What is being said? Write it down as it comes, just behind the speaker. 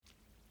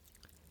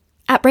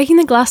At Breaking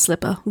the Glass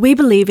Slipper, we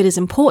believe it is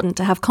important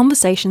to have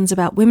conversations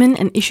about women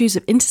and issues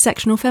of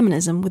intersectional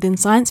feminism within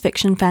science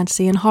fiction,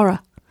 fantasy, and horror.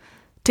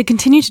 To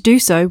continue to do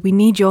so, we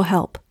need your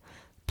help.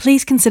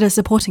 Please consider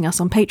supporting us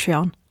on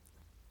Patreon.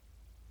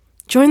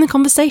 Join the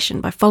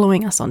conversation by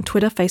following us on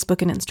Twitter,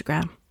 Facebook, and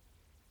Instagram.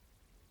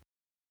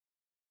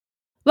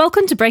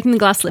 Welcome to Breaking the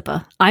Glass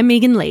Slipper. I'm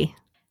Megan Lee.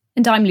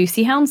 And I'm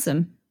Lucy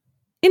Hounsome.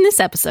 In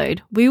this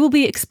episode, we will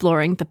be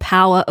exploring the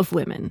power of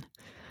women.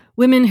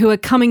 Women who are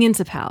coming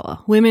into power,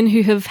 women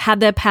who have had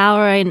their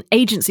power and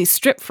agency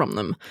stripped from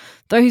them,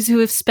 those who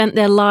have spent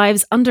their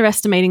lives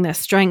underestimating their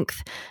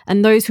strength,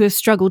 and those who have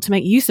struggled to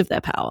make use of their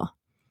power.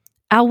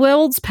 Our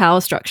world's power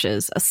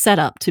structures are set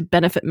up to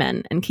benefit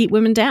men and keep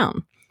women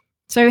down.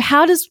 So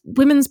how does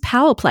women's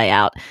power play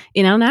out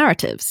in our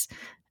narratives?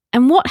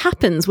 And what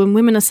happens when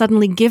women are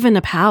suddenly given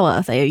a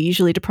power they are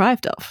usually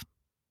deprived of?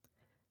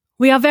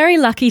 We are very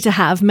lucky to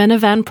have Menna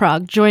Van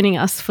Praag joining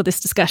us for this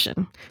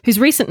discussion, whose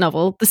recent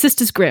novel, The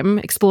Sisters Grimm,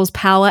 explores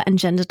power and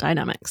gender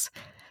dynamics.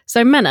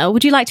 So Menna,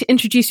 would you like to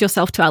introduce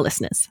yourself to our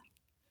listeners?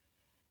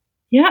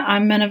 Yeah,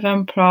 I'm Menna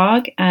Van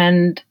Praag,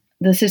 and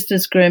The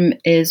Sisters Grimm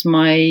is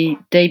my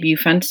debut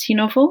fantasy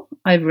novel.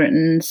 I've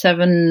written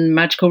 7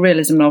 magical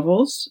realism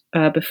novels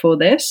before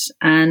this,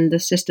 and The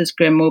Sisters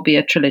Grimm will be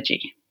a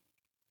trilogy.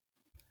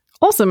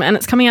 Awesome, and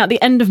it's coming out at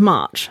the end of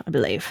March, I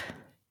believe.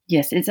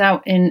 Yes, it's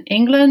out in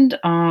England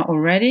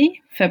already,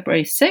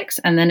 February 6th,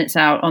 and then it's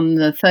out on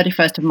the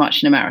 31st of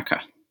March in America.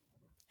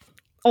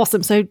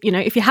 Awesome. So,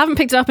 if you haven't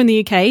picked it up in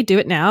the UK, do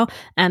it now.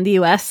 And the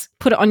US,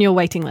 put it on your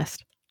waiting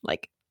list.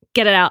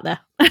 Get it out there.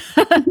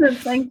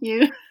 Thank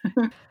you.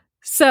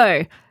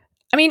 So,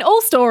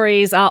 all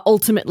stories are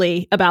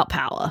ultimately about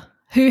power.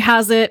 Who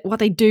has it, what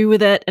they do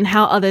with it, and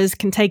how others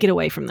can take it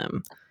away from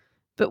them.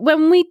 But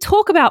when we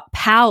talk about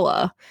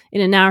power in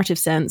a narrative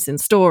sense in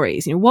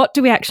stories, what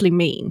do we actually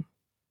mean?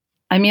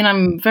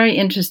 I'm very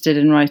interested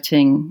in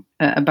writing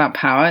about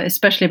power,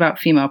 especially about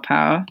female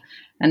power,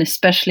 and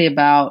especially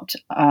about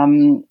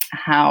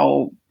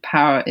how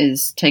power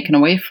is taken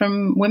away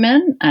from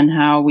women and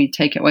how we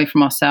take it away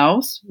from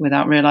ourselves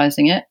without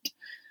realizing it.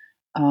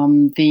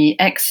 The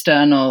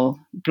external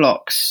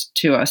blocks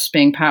to us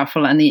being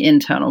powerful and the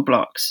internal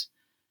blocks.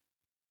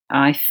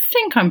 I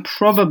think I'm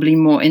probably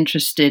more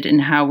interested in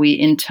how we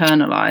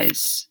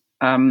internalize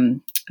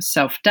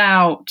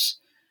self-doubt,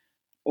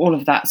 all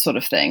of that sort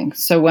of thing.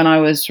 So when I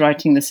was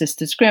writing The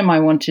Sisters Grimm, I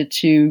wanted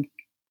to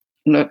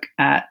look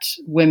at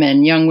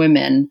women, young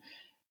women,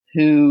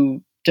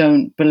 who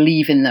don't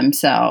believe in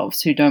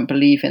themselves, who don't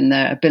believe in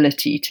their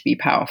ability to be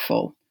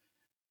powerful,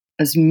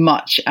 as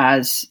much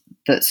as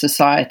that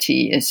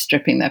society is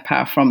stripping their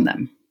power from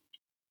them.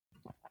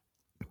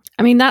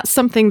 That's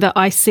something that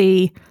I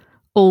see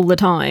all the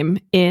time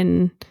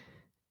in,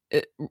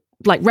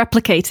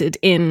 replicated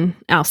in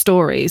our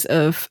stories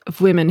of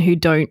women who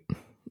don't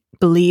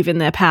believe in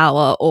their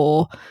power,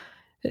 or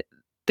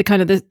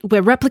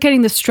we're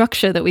replicating the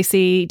structure that we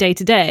see day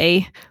to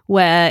day,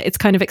 where it's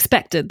kind of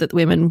expected that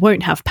women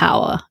won't have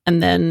power,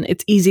 and then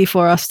it's easy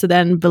for us to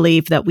then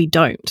believe that we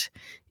don't,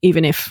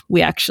 even if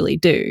we actually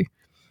do.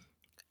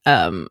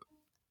 And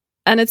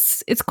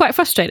it's quite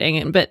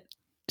frustrating, but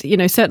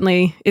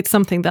certainly it's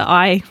something that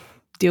I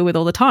deal with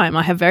all the time.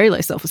 I have very low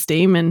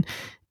self-esteem, and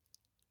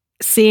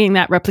seeing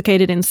that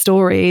replicated in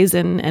stories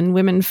and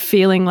women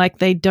feeling like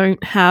they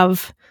don't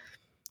have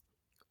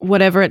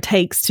whatever it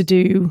takes to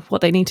do what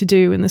they need to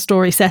do in the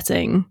story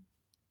setting,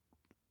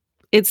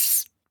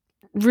 it's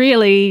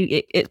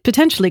really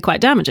potentially quite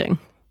damaging.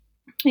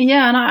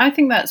 Yeah, and I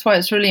think that's why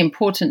it's really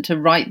important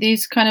to write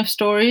these kind of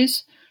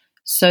stories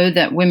so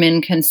that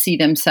women can see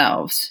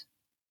themselves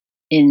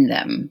in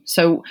them.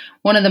 So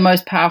one of the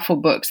most powerful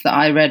books that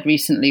I read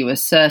recently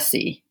was Circe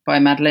by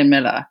Madeline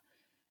Miller.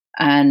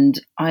 And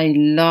I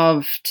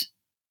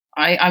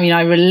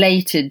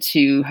related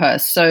to her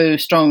so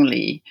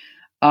strongly,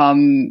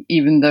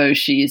 even though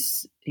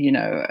she's,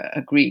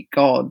 a Greek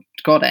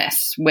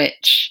goddess,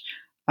 witch.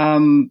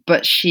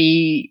 But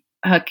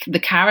the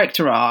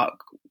character arc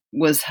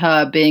was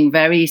her being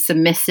very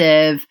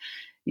submissive,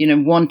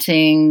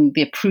 wanting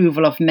the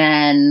approval of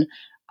men,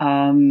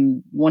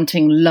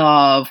 wanting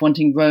love,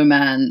 wanting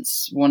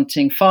romance,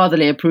 wanting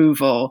fatherly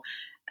approval.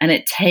 And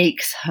it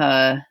takes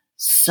her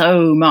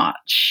so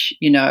much,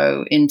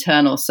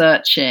 internal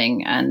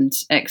searching and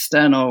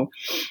external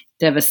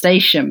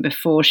devastation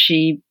before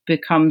she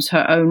becomes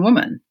her own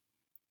woman.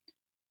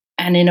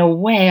 And in a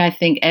way, I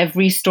think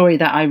every story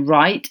that I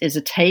write is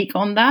a take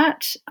on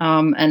that.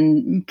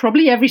 And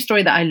probably every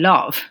story that I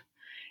love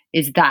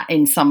is that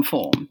in some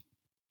form.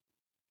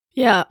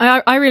 Yeah,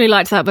 I really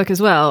liked that book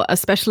as well,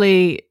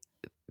 especially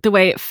the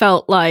way it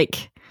felt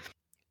like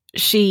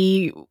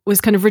she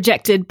was kind of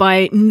rejected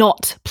by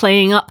not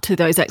playing up to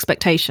those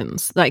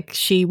expectations. Like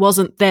she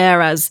wasn't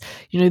there as,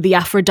 the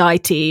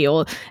Aphrodite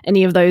or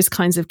any of those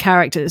kinds of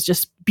characters,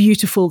 just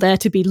beautiful, there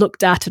to be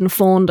looked at and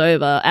fawned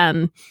over.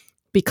 And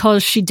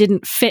because she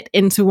didn't fit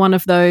into one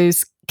of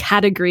those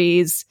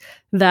categories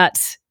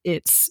that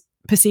it's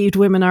perceived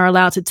women are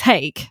allowed to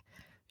take,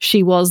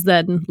 she was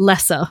then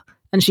lesser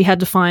and she had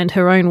to find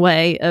her own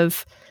way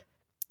of,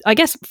 I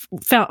guess,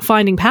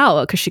 finding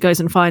power, because she goes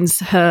and finds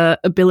her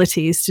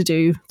abilities to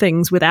do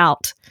things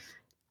without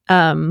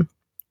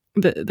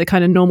the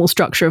kind of normal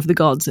structure of the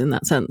gods in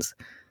that sense,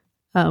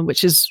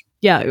 which is,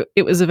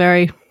 it was a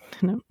very,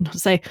 not to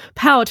say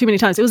power too many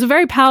times, it was a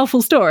very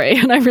powerful story,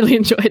 and I really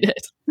enjoyed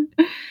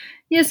it.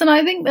 Yes, and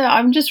I think that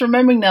I'm just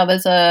remembering now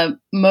there's a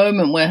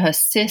moment where her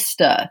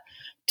sister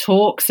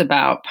talks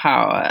about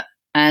power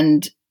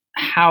and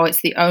how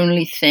it's the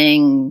only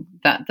thing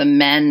that the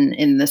men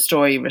in the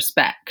story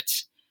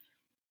respect.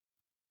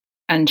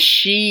 And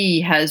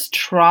she has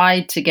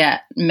tried to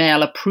get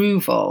male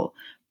approval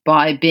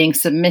by being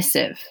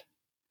submissive.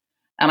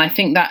 And I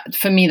think that,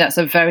 for me, that's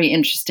a very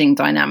interesting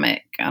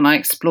dynamic. And I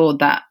explored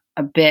that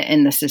a bit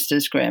in the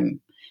Sisters Grimm,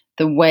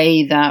 the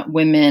way that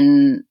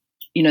women,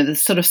 the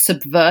sort of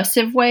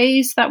subversive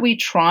ways that we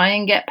try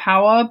and get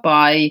power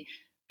by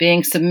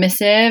being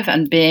submissive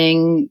and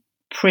being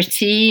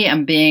pretty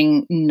and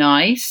being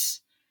nice.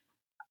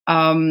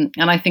 And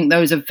I think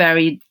those are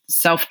very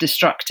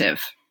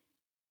self-destructive,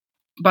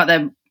 but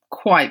they're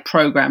quite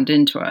programmed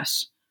into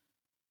us.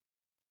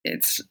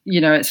 It's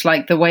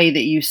like the way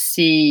that you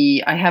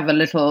see, I have a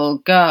little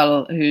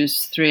girl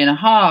who's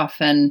 3.5,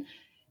 and,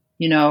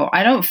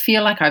 I don't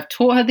feel like I've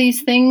taught her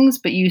these things,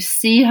 but you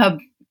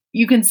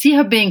can see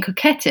her being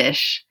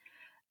coquettish.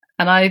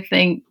 And I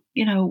think,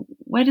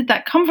 where did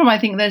that come from? I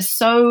think there's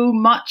so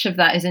much of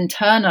that is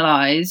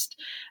internalized,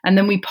 and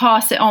then we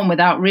pass it on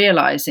without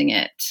realizing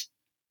it.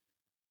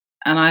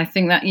 And I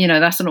think that,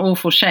 that's an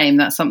awful shame.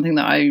 That's something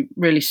that I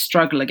really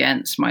struggle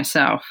against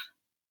myself.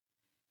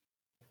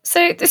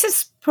 So this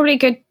is probably a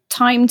good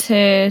time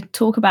to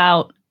talk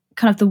about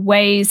kind of the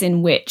ways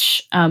in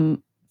which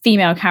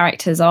female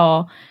characters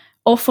are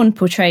often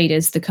portrayed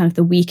as the kind of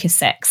the weaker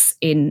sex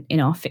in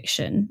our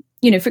fiction.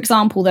 For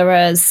example,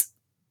 there is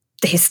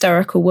the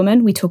hysterical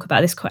woman. We talk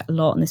about this quite a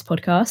lot on this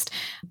podcast.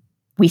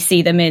 We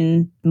see them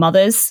in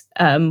mothers.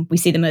 We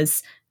see them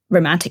as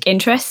romantic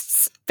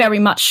interests. Very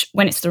much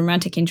when it's the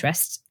romantic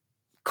interest,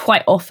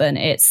 quite often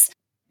it's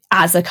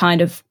as a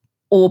kind of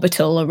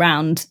orbital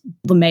around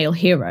the male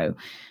hero.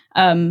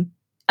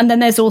 And then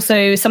there's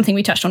also something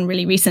we touched on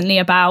really recently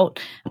about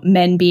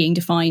men being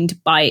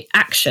defined by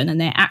action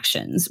and their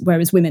actions,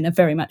 whereas women are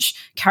very much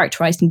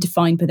characterized and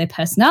defined by their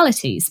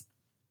personalities.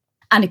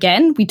 And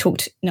again, we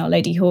talked in our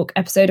Ladyhawke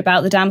episode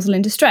about the damsel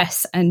in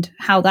distress and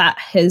how that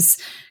has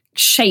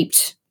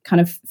shaped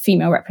kind of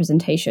female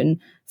representation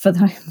for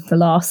the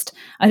last,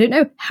 I don't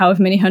know,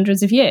 however many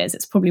hundreds of years.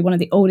 It's probably one of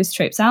the oldest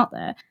tropes out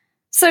there.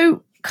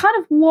 So kind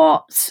of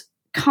what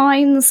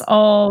kinds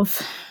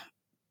of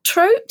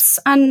tropes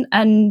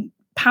and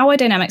power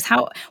dynamics,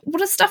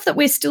 what are stuff that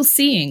we're still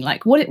seeing?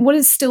 Like what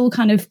is still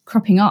kind of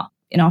cropping up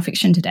in our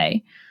fiction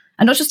today?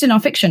 And not just in our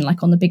fiction,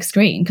 like on the big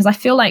screen, because I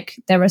feel like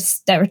there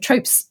are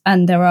tropes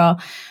and there are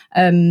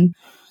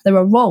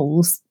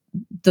roles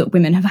that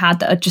women have had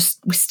that are just,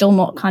 we're still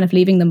not kind of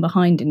leaving them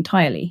behind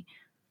entirely.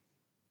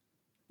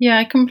 Yeah,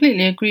 I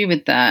completely agree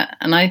with that.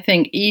 And I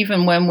think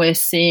even when we're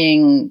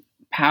seeing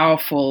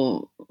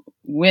powerful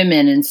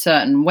women in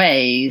certain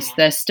ways,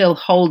 they're still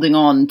holding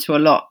on to a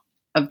lot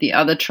of the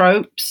other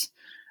tropes.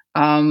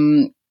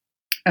 And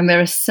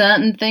there are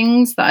certain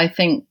things that I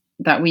think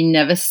that we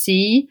never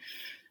see.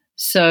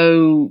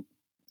 So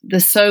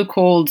the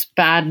so-called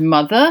bad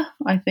mother,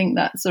 I think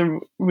that's a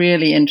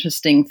really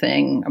interesting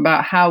thing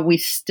about how we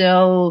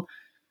still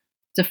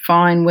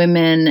define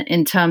women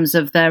in terms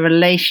of their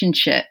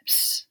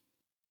relationships.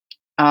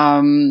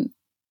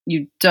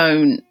 You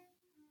don't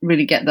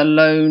really get the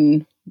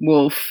lone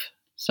wolf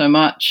so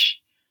much.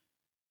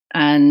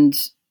 And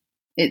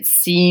it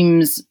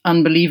seems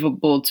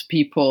unbelievable to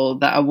people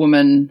that a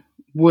woman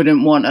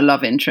wouldn't want a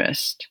love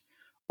interest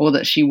or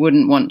that she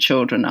wouldn't want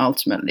children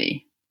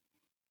ultimately.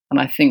 And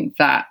I think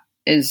that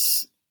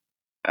is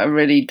a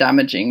really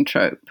damaging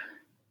trope.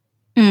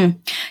 Do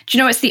you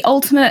know, it's the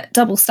ultimate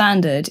double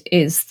standard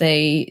is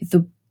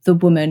the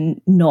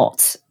woman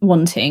not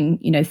wanting,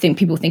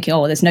 people thinking,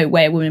 oh, there's no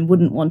way a woman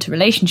wouldn't want a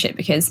relationship,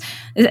 because,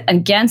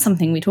 again,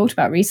 something we talked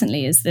about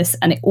recently is this,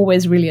 and it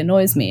always really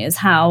annoys me, is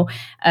how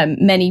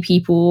many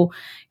people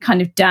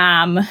kind of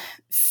damn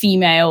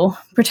female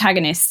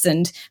protagonists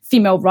and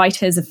female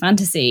writers of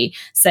fantasy,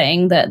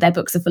 saying that their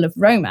books are full of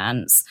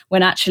romance,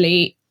 when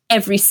actually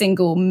every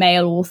single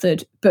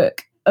male-authored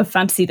book of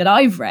fantasy that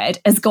I've read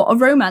has got a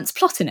romance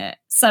plot in it.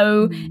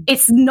 So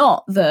it's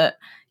not that,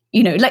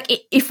 like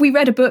if we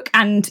read a book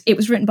and it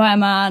was written by a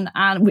man,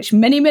 and which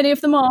many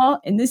of them are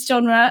in this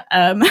genre,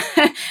 and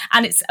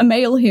it's a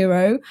male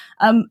hero,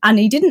 and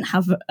he didn't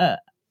have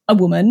a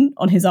woman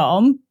on his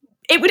arm,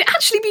 it would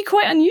actually be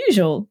quite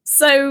unusual.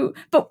 So,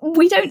 but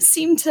we don't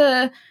seem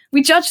to,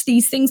 we judge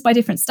these things by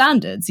different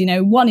standards.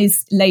 One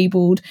is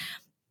labeled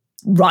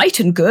right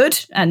and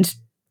good, and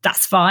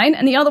that's fine.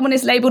 And the other one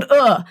is labeled,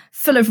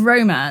 full of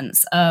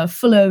romance,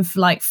 full of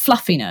like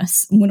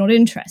fluffiness, and we're not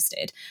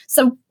interested.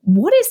 So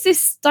what is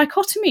this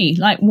dichotomy?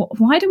 Like,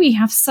 why do we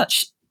have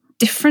such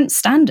different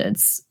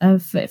standards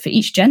for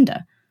each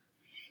gender?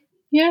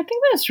 Yeah, I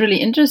think that's really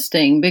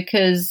interesting,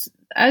 because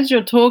as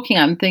you're talking,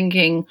 I'm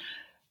thinking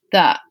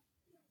that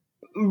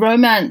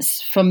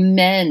romance for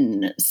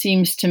men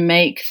seems to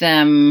make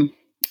them,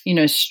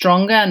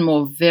 stronger and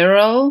more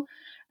virile,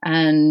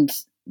 and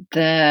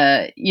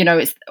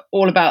it's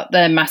all about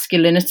their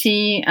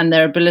masculinity and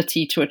their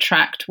ability to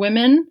attract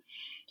women.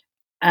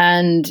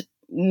 And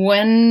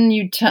when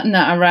you turn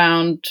that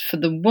around for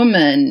the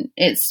woman,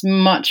 it's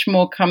much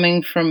more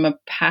coming from a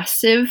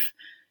passive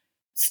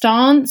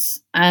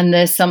stance. And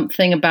there's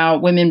something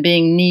about women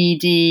being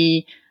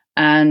needy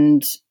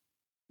and,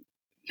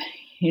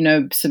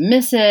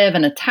 submissive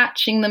and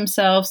attaching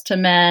themselves to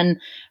men.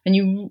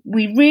 And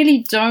we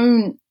really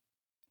don't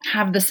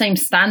have the same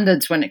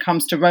standards when it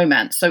comes to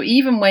romance. So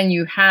even when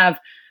you have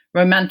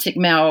romantic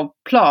male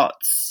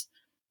plots,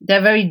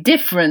 they're very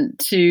different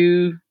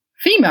to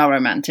female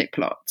romantic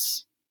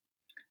plots,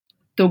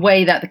 the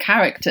way that the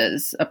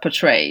characters are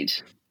portrayed.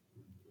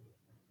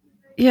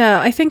 Yeah,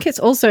 I think it's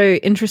also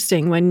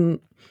interesting when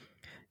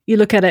you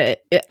look at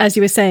it, as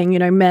you were saying,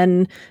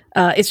 men,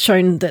 it's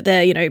shown that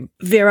they're,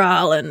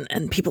 virile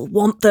and people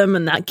want them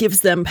and that gives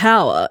them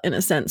power in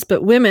a sense.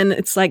 But women,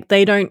 it's like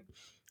they don't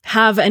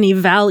have any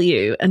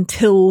value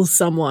until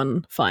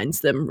someone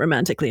finds them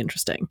romantically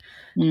interesting.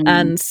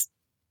 And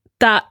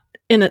that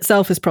in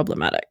itself is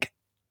problematic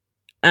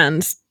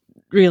and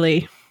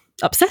really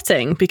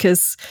upsetting,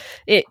 because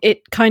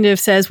it kind of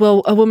says,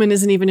 well, a woman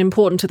isn't even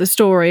important to the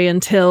story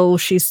until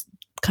she's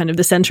kind of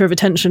the center of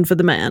attention for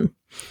the man.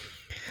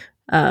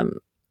 And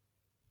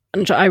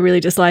I really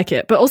dislike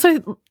it. But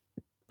also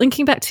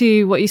linking back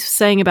to what you're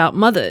saying about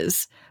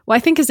mothers, what I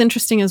think is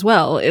interesting as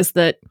well is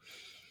that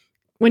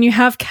when you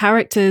have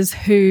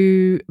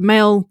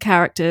male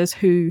characters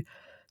who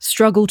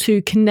struggle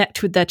to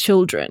connect with their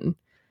children,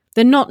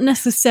 they're not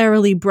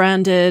necessarily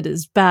branded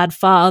as bad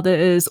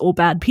fathers or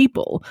bad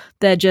people.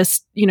 They're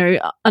just,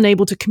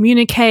 unable to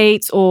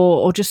communicate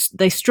or just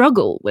they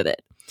struggle with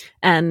it.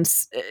 And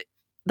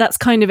that's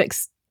kind of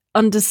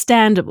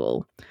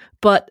understandable.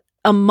 But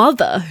a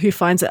mother who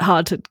finds it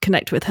hard to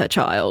connect with her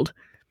child,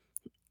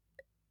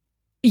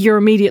 you're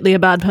immediately a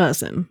bad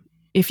person.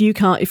 If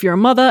you're a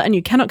mother and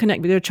you cannot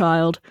connect with your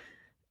child,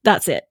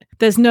 that's it.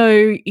 There's no,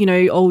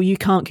 you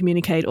can't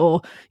communicate,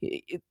 or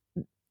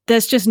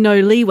there's just no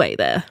leeway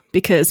there,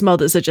 because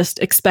mothers are just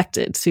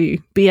expected to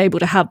be able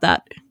to have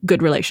that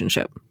good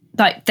relationship.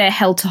 Like they're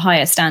held to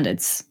higher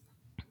standards.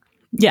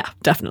 Yeah,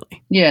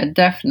 definitely. Yeah,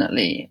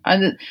 definitely.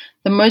 The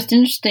most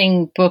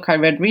interesting book I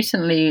read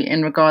recently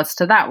in regards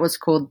to that was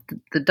called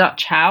The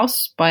Dutch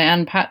House by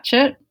Anne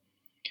Patchett.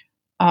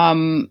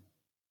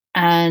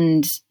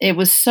 And it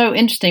was so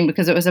interesting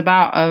because it was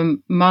about a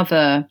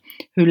mother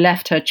who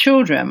left her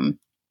children.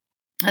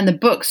 And the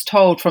book's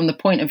told from the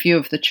point of view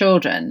of the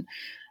children.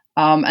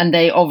 And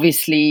they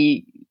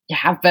obviously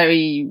have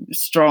very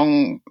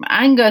strong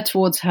anger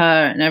towards her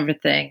and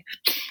everything.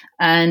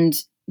 And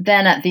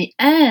then at the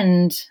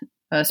end,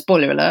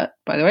 spoiler alert,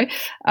 by the way,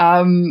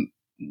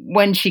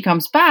 when she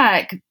comes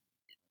back,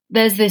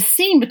 there's this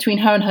scene between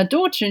her and her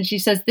daughter. And she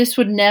says,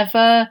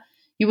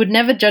 you would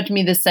never judge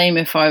me the same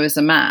if I was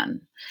a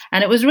man.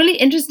 And it was really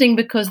interesting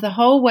because the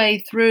whole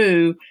way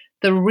through,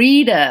 the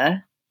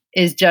reader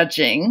is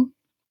judging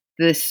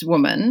this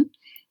woman,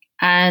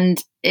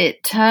 and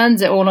it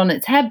turns it all on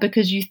its head,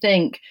 because you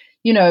think,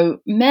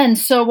 men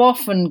so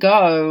often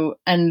go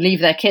and leave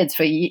their kids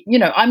for,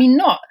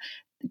 not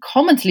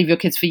common to leave your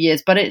kids for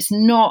years, but it's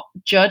not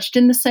judged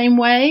in the same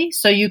way.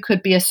 So you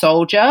could be a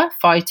soldier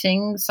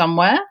fighting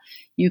somewhere.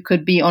 You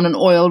could be on an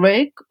oil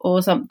rig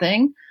or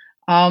something.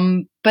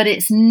 But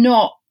it's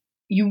not,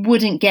 you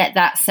wouldn't get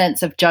that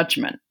sense of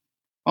judgment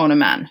on a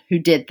man who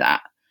did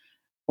that,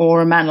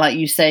 or a man, like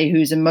you say,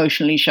 who's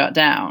emotionally shut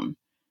down.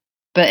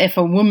 But if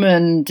a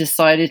woman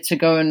decided to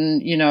go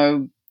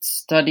and,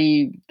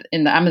 study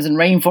in the Amazon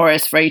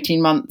rainforest for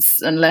 18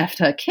 months and left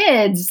her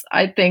kids,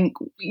 I think,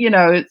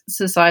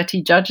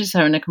 society judges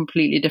her in a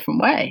completely different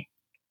way.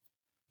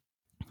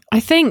 I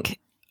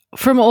think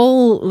from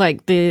all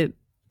like the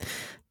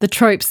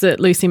tropes that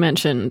Lucy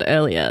mentioned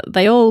earlier,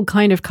 they all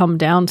kind of come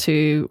down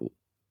to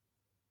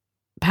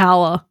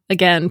power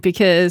again,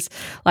 because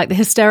like the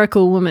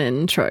hysterical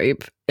woman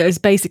trope is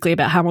basically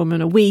about how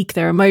women are weak,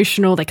 they're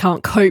emotional, they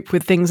can't cope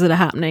with things that are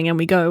happening, and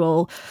we go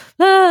all,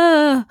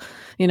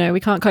 we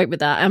can't cope with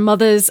that. And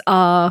mothers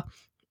are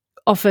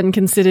often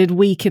considered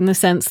weak in the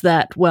sense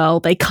that, well,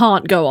 they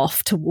can't go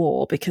off to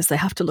war because they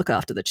have to look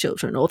after the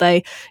children, or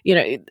they,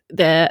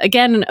 they're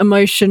again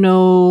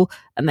emotional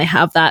and they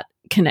have that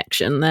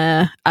connection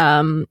there.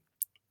 And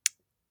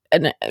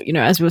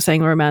as we were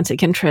saying,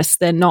 romantic interests,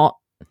 they're not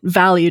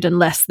valued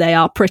unless they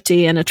are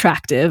pretty and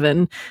attractive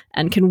and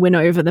can win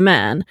over the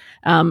man.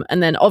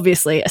 And then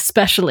obviously,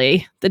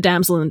 especially the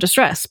damsel in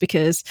distress,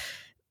 because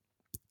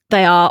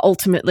they are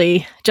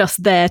ultimately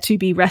just there to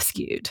be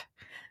rescued.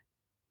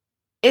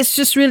 It's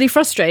just really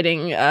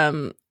frustrating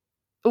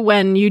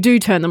when you do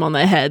turn them on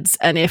their heads,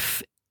 and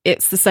if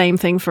it's the same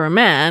thing for a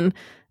man,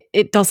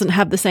 it doesn't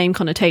have the same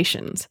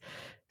connotations.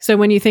 So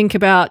when you think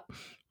about,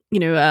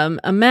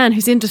 a man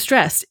who's in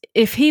distress,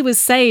 if he was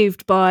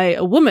saved by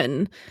a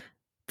woman,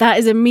 that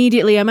is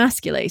immediately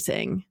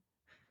emasculating.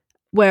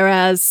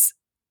 Whereas,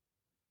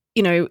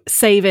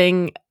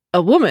 saving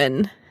a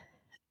woman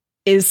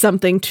is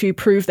something to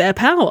prove their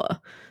power.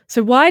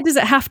 So why does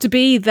it have to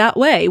be that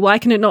way? Why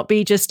can it not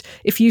be just,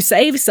 if you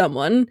save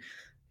someone,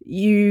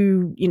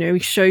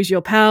 it shows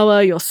your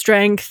power, your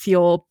strength,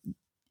 your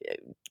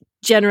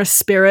generous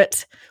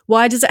spirit?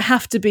 Why does it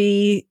have to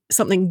be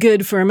something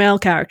good for a male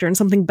character and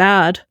something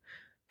bad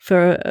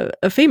for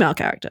a female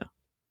character?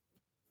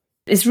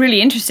 It's really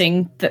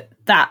interesting that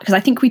because I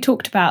think we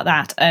talked about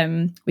that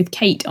with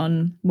Kate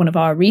on one of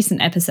our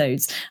recent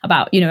episodes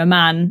about, a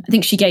man. I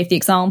think she gave the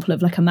example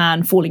of like a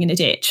man falling in a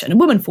ditch and a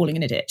woman falling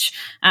in a ditch.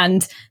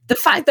 And the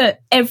fact that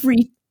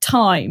every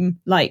time,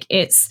 like,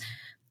 it's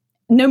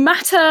no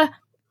matter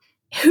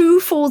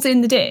who falls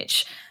in the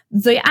ditch,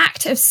 the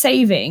act of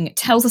saving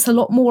tells us a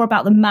lot more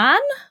about the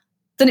man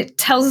than it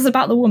tells us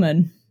about the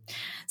woman.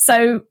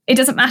 So it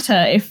doesn't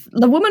matter if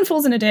the woman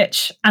falls in a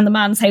ditch and the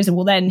man saves her,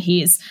 well, then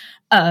he is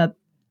a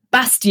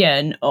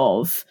bastion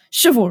of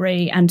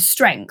chivalry and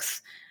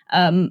strength.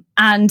 And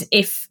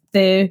if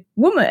the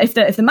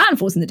man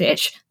falls in the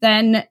ditch,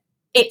 then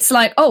it's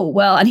like, oh,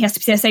 well, and he has to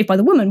be saved by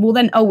the woman. Well,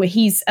 then,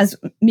 he's, as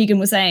Megan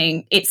was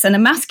saying, it's an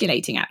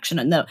emasculating action,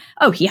 and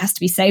he has to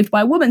be saved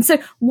by a woman. So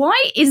why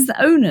is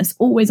the onus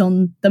always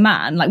on the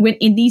man? Like, when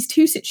in these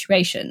two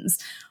situations,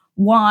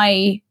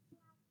 why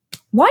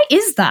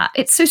is that?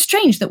 It's so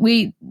strange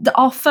that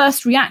our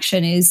first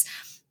reaction is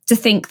to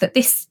think that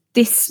this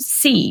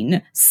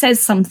scene says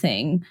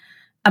something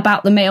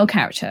about the male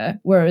character,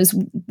 whereas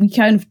we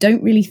kind of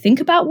don't really think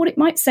about what it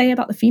might say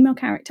about the female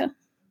character.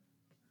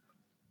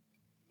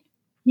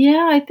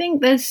 Yeah, I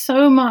think there's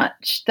so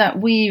much that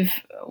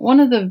one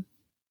of the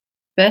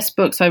best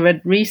books I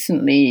read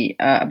recently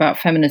about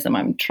feminism,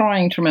 I'm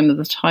trying to remember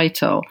the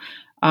title,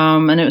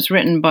 and it was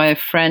written by a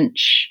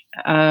French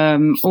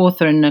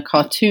author and a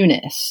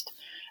cartoonist,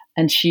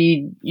 and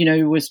she,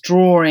 was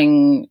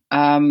drawing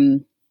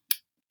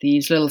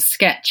these little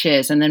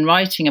sketches and then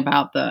writing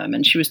about them.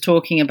 And she was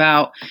talking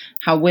about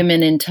how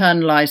women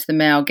internalize the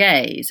male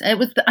gaze. I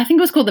think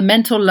it was called The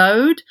Mental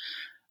Load.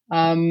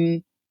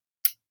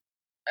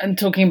 And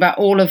talking about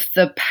all of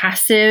the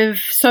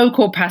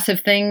so-called passive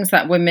things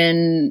that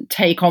women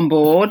take on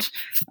board,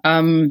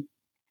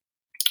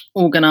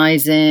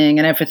 organizing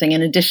and everything,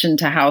 in addition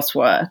to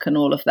housework and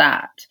all of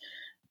that.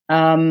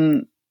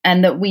 And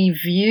that we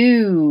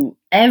view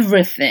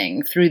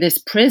everything through this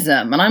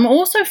prism. And I'm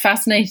also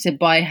fascinated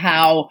by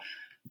how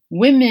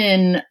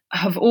women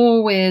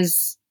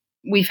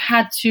we've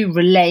had to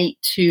relate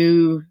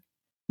to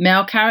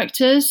male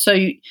characters. So,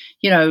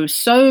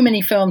 so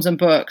many films and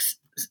books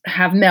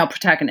have male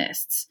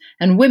protagonists,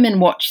 and women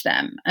watch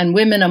them, and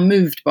women are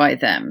moved by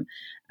them,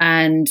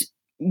 and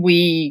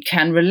we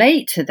can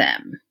relate to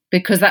them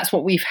because that's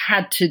what we've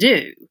had to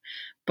do.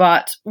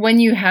 But when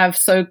you have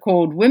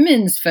so-called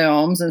women's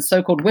films and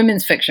so-called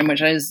women's fiction,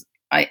 which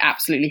I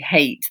absolutely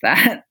hate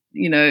that,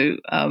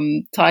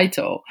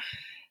 title,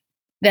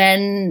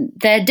 then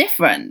they're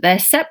different. They're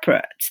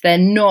separate. They're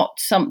not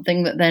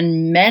something that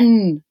then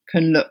men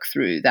can look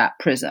through that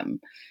prism.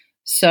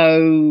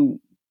 So,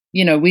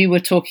 we were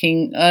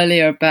talking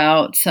earlier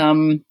about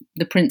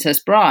The Princess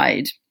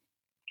Bride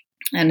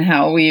and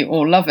how we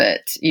all love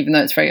it, even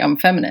though it's very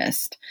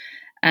unfeminist.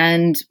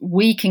 And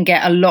we can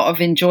get a lot of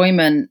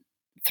enjoyment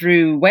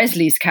through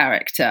Wesley's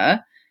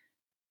character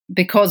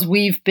because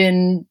we've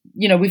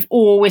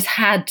always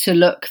had to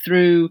look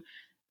through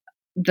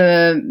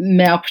the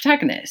male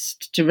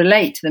protagonist to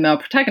relate to the male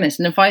protagonist.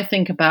 And if I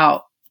think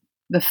about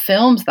the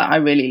films that I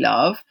really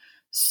love,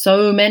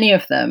 so many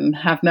of them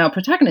have male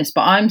protagonists,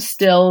 but I'm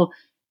still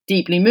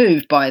deeply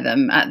moved by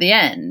them at the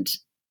end.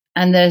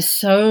 And there's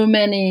so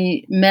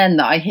many men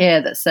that I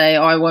hear that say,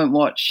 I won't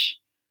watch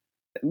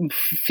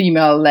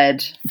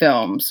female-led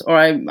films, or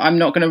I'm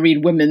not going to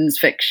read women's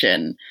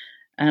fiction.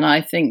 And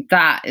I think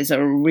that is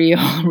a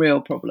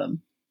real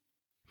problem.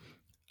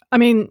 I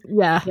mean,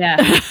 yeah.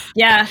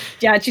 I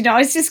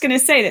was just going to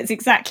say that's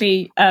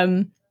exactly.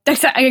 I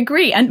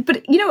agree,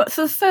 but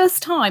for the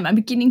first time, I'm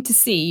beginning to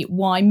see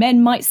why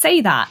men might say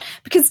that,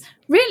 because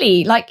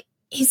really, like,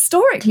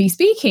 historically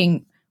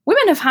speaking,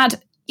 women have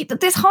had.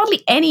 There's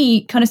hardly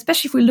any kind of,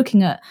 especially if we're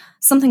looking at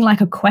something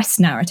like a quest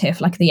narrative,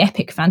 like the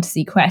epic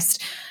fantasy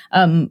quest,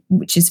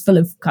 which is full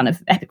of kind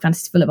of epic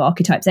fantasy, full of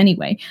archetypes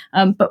anyway.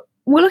 But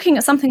we're looking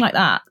at something like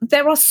that.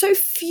 There are so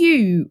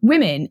few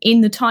women in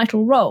the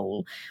title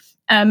role,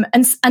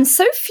 and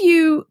so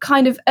few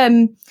kind of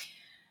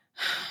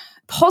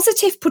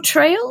positive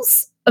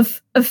portrayals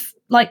of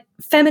like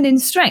feminine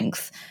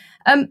strength,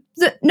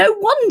 that no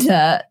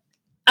wonder.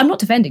 I'm not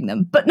defending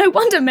them, but no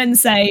wonder men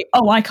say,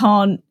 oh, I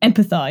can't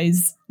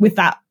empathize with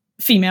that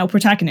female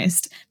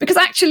protagonist. Because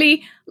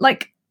actually,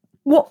 like,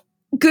 what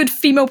good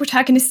female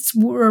protagonists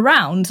were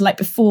around, like,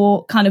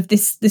 before kind of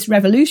this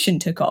revolution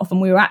took off, and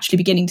we were actually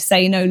beginning to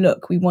say, no,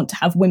 look, we want to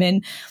have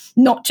women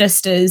not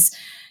just as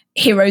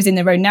heroes in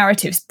their own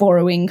narratives,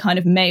 borrowing kind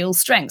of male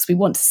strengths. We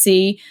want to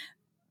see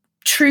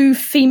true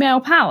female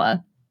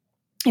power.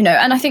 You know,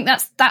 and I think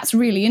that's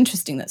really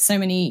interesting that so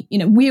many, you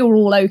know, we are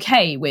all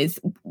okay with,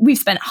 we've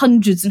spent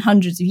hundreds and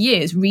hundreds of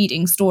years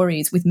reading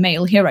stories with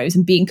male heroes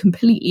and being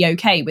completely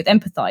okay with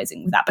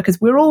empathizing with that,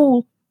 because we're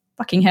all,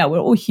 fucking hell, we're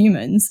all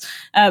humans.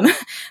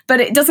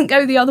 But it doesn't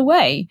go the other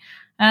way.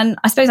 And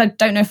I suppose I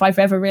don't know if I've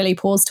ever really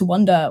paused to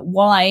wonder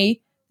why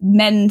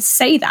men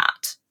say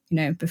that, you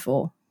know,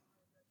 before.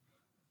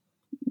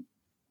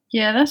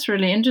 Yeah, that's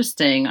really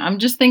interesting. I'm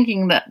just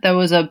thinking that there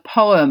was a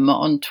poem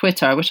on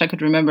Twitter, I wish I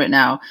could remember it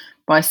now,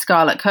 by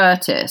Scarlett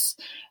Curtis.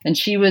 And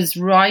she was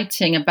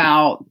writing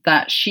about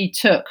that she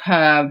took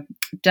her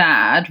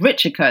dad,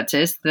 Richard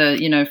Curtis, the,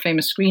 you know,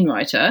 famous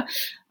screenwriter,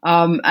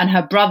 and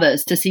her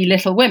brothers to see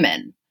Little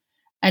Women.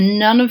 And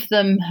none of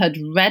them had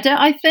read it,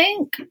 I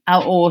think,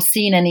 or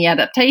seen any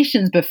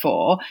adaptations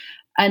before.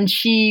 And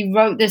she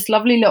wrote this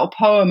lovely little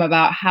poem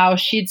about how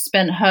she'd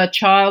spent her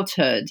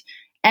childhood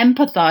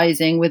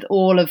empathizing with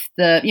all of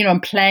the, you know,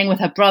 and playing with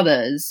her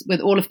brothers, with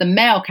all of the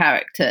male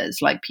characters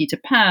like Peter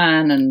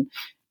Pan and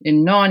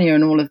in Narnia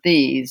and all of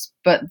these,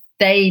 but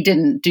they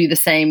didn't do the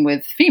same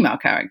with female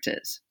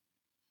characters.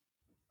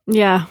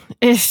 Yeah,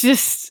 it's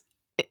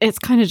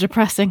kind of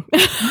depressing.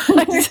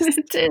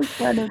 It is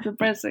kind of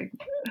depressing.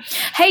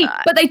 Hey,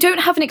 but they don't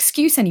have an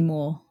excuse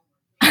anymore.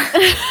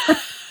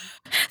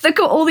 They've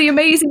got all the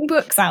amazing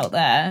books out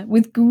there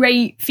with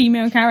great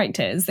female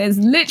characters. There's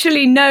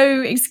literally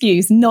no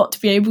excuse not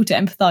to be able to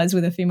empathize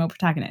with a female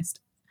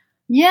protagonist.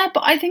 Yeah,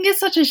 but I think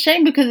it's such a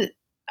shame because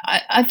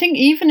I think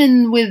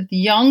even with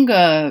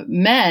younger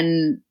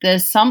men,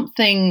 there's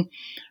something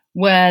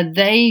where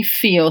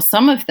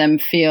some of them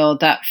feel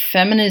that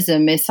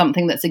feminism is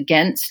something that's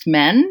against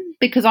men.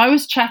 Because I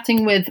was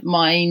chatting with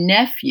my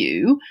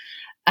nephew,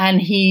 and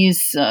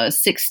he's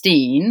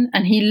 16,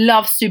 and he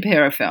loves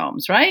superhero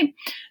films, right?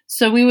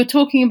 So we were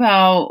talking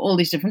about all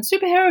these different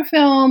superhero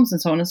films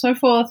and so on and so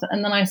forth.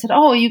 And then I said,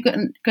 oh, are you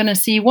going to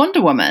see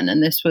Wonder Woman?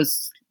 And this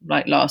was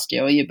like last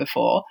year or year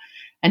before.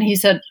 And he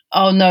said,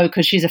 oh, no,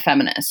 because she's a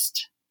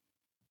feminist.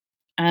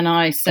 And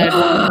I said,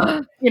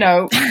 well, you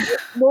know,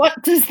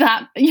 what does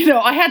that, you know,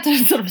 I had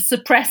to sort of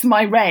suppress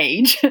my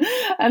rage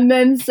and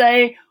then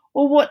say,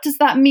 well, what does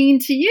that mean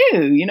to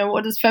you? You know,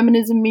 what does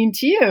feminism mean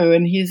to you?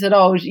 And he said,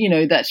 oh, you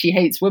know, that she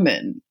hates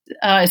women.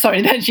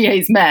 That she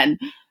hates men.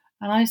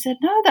 And I said,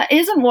 no, that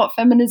isn't what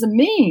feminism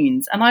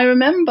means. And I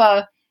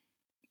remember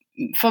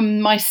for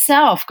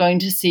myself going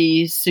to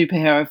see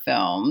superhero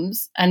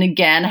films and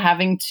again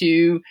having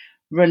to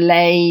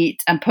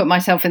relate and put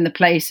myself in the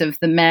place of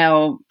the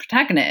male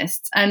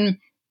protagonists. And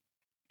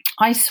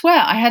I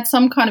swear I had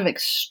some kind of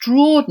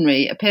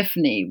extraordinary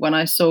epiphany when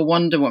I saw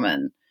Wonder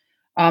Woman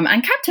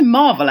and Captain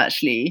Marvel,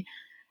 actually.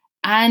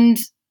 And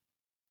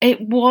it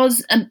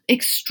was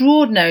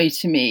extraordinary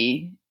to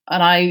me.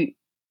 And I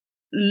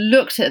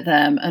looked at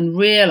them and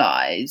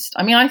realized,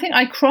 I mean, I think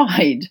I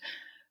cried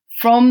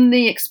from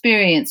the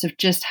experience of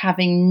just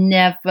having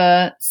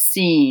never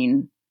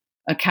seen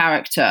a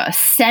character, a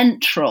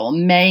central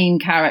main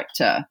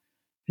character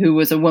who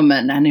was a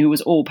woman and who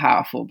was all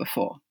powerful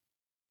before.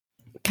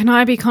 Can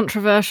I be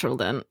controversial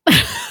then?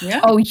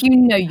 Yeah. Oh, you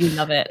know you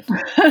love it.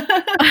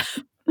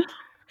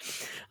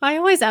 I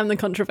always am the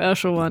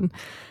controversial one.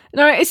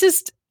 No, it's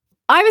just,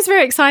 I was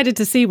very excited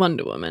to see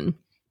Wonder Woman.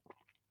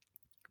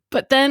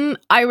 But then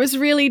I was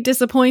really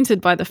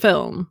disappointed by the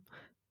film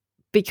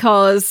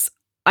because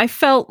I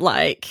felt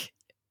like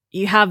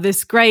you have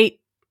this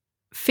great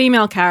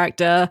female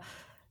character.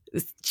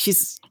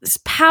 She's this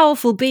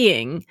powerful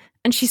being,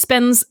 and she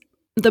spends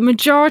the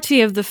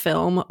majority of the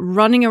film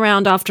running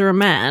around after a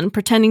man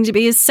pretending to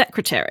be his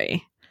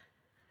secretary.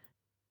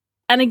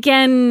 And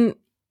again,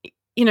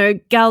 you know,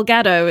 Gal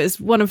Gadot is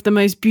one of the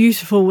most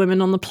beautiful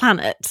women on the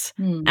planet.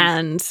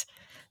 And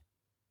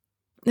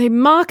they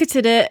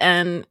marketed it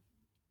and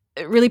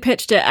really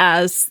pitched it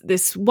as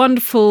this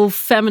wonderful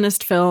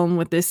feminist film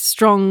with this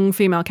strong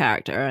female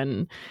character.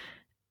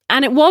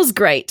 And it was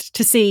great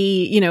to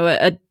see, you know,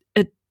 a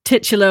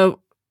titular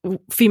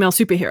female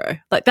superhero.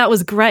 Like, that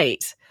was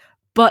great.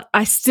 But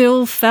I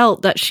still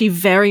felt that she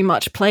very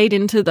much played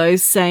into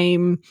those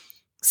same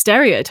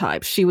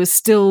stereotypes. She was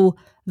still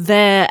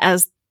there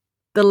as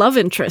the love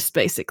interest,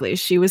 basically.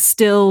 She was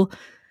still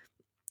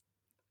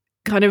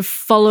kind of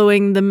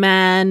following the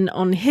man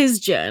on his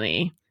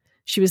journey.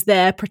 She was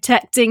there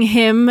protecting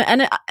him.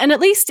 And at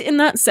least in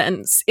that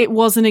sense, it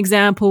was an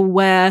example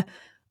where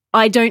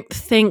I don't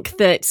think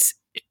that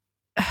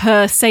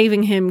her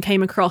saving him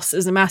came across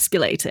as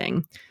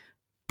emasculating.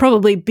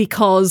 Probably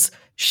because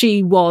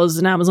she was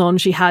an Amazon.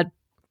 She had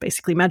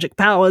basically magic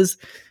powers,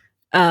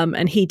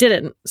 and he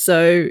didn't.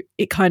 So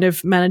it kind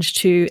of managed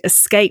to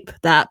escape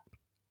that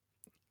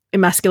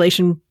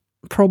emasculation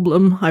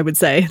problem, I would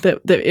say,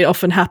 that it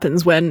often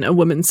happens when a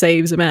woman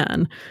saves a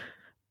man.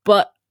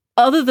 But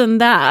other than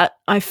that,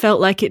 I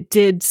felt like it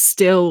did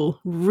still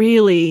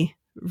really,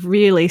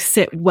 really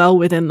sit well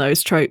within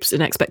those tropes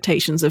and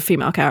expectations of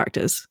female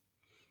characters.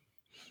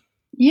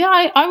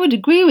 Yeah, I would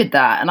agree with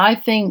that. And I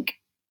think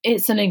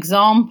it's an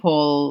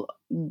example,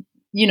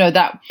 you know,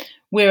 that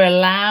we're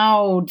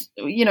allowed,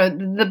 you know,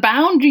 the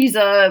boundaries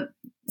are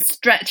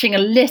stretching a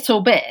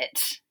little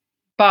bit,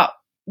 but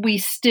we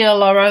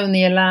still are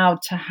only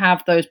allowed to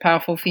have those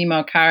powerful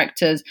female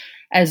characters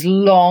as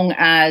long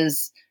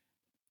as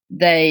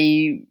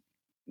they,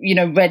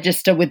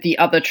 register with the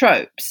other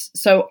tropes.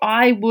 So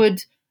I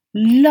would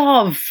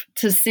love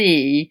to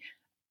see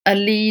a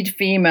lead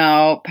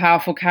female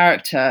powerful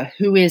character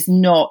who is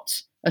not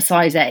a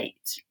size 8.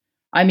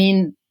 I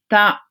mean,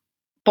 that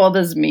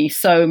bothers me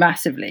so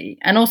massively.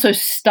 And also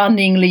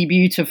stunningly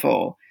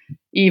beautiful,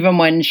 even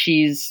when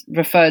she's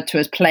referred to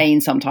as plain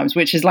sometimes,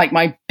 which is like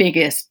my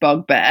biggest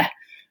bugbear.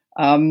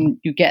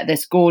 You get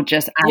this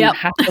gorgeous Anne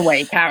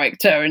Hathaway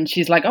character and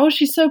she's like, oh,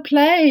 she's so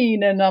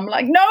plain. And I'm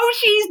like, no,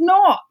 she's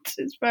not.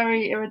 It's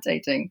very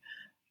irritating.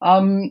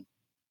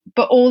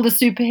 But all the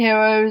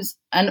superheroes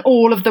and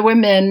all of the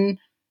women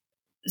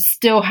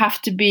still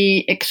have to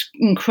be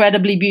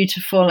incredibly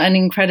beautiful and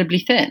incredibly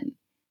thin.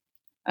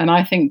 And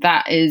I think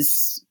that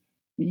is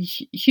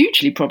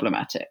hugely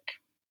problematic.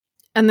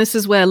 And this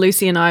is where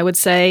Lucy and I would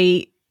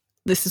say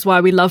this is why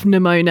we love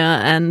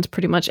Nimona and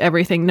pretty much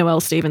everything Noelle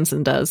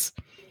Stevenson does.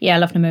 Yeah, I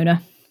love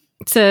Nimona.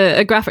 It's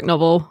a graphic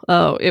novel.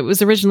 It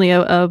was originally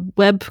a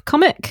web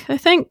comic, I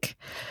think.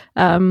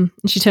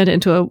 She turned it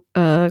into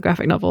a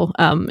graphic novel.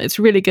 It's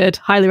really good.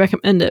 Highly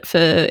recommend it.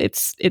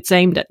 It's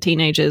aimed at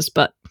teenagers,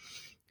 but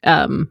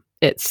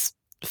it's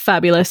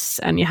fabulous.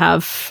 And you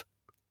have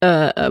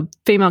a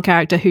female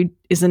character who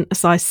isn't a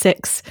size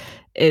 6,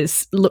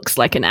 looks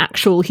like an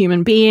actual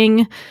human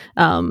being.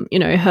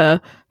 Her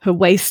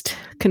waist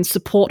can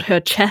support her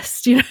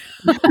chest.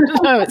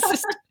 It's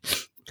just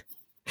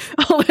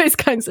all those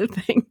kinds of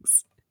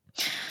things.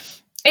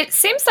 It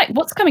seems like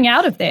what's coming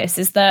out of this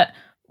is that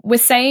we're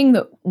saying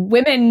that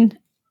women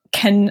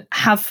can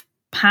have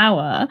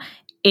power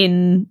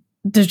in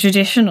the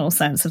traditional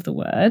sense of the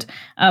word,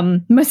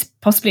 most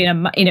possibly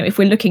if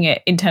we're looking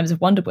at in terms of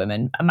Wonder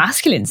Woman, a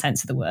masculine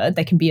sense of the word,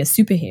 they can be a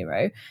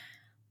superhero.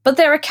 But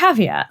there are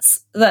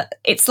caveats that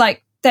it's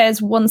like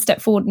there's one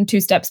step forward and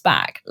 2 steps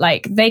back.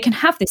 Like they can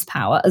have this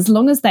power as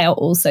long as they are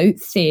also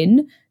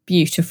thin,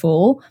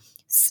 beautiful,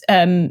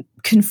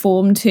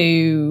 conform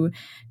to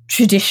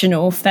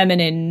traditional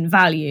feminine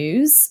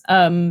values,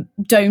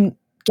 don't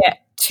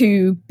get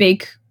too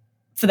big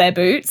for their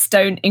boots,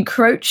 don't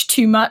encroach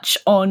too much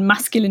on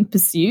masculine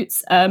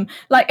pursuits.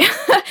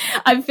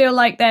 I feel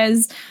like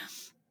there's,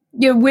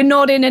 we're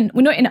not in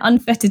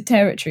unfettered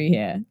territory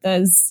here.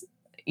 There's,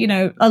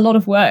 a lot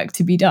of work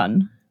to be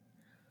done.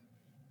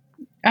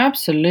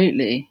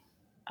 Absolutely.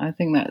 I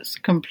think that's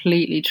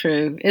completely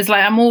true. It's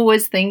like I'm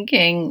always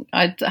thinking,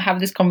 I have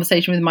this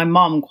conversation with my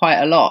mom quite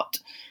a lot,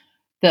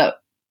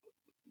 that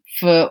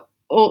for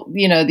all,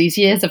 these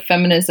years of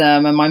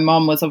feminism, and my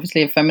mom was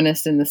obviously a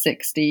feminist in the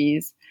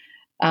 60s,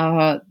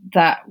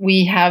 that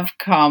we have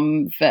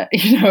come,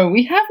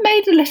 we have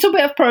made a little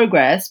bit of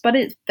progress, but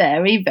it's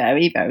very,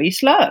 very, very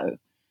slow.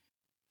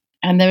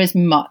 And there is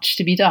much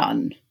to be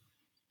done.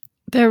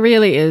 There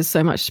really is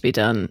so much to be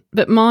done.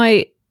 But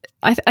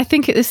I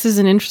think this is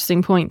an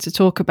interesting point to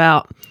talk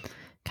about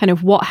kind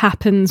of what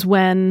happens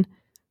when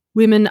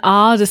women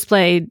are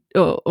displayed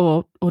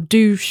or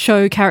do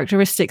show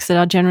characteristics that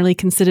are generally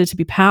considered to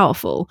be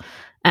powerful,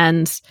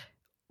 and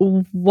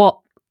what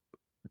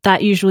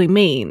that usually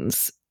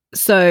means.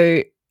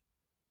 So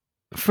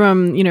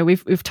from,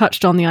 we've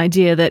touched on the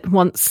idea that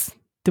once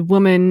the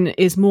woman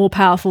is more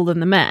powerful than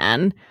the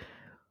man,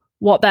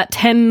 what that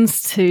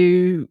tends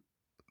to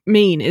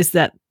mean is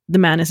that the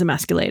man is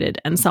emasculated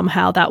and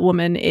somehow that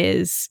woman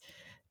is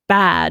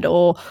bad,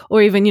 or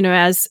even,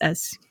 as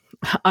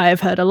I've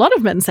heard a lot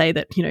of men say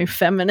that,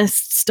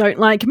 feminists don't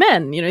like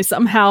men,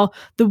 somehow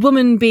the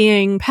woman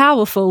being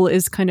powerful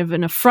is kind of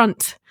an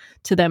affront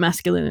to their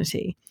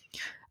masculinity.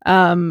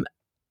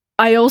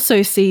 I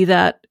also see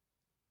that,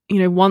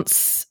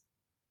 once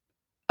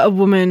a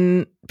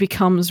woman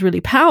becomes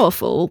really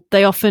powerful,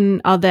 they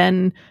often are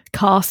then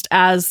cast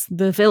as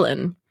the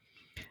villain,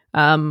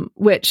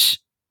 which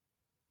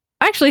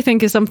I actually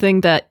think is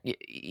something that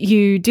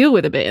you deal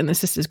with a bit in the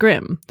Sisters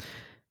Grimm,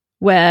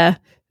 where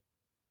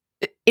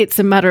it's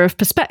a matter of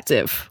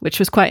perspective, which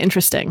was quite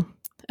interesting,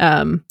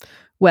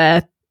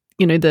 where,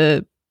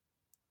 the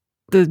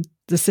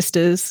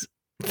sisters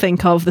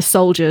think of the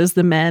soldiers,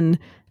 the men,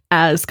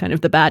 as kind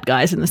of the bad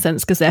guys in the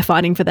sense because they're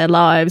fighting for their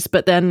lives,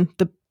 but then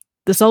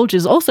the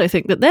soldiers also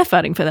think that they're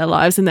fighting for their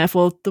lives and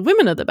therefore the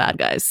women are the bad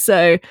guys.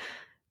 So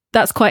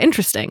that's quite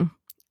interesting.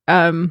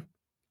 But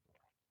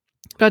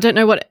I don't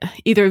know what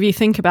either of you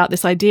think about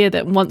this idea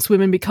that once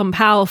women become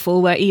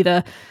powerful, we're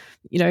either,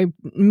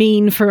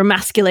 mean for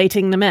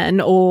emasculating the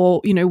men,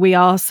 or, we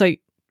are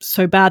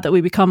so bad that we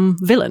become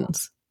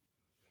villains.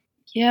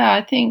 Yeah,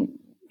 I think,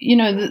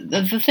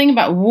 the thing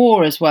about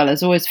war as well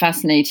has always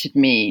fascinated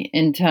me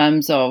in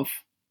terms of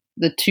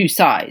the two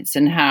sides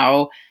and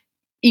how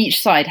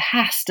each side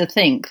has to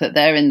think that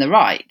they're in the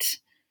right,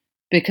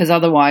 because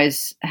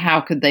otherwise, how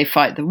could they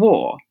fight the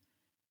war?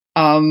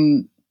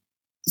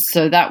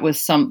 So that was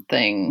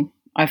something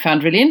I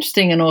found really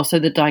interesting. And also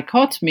the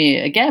dichotomy,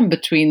 again,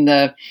 between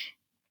the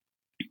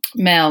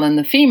male and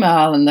the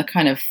female and the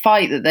kind of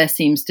fight that there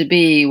seems to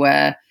be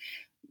where,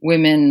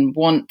 women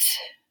want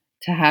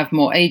to have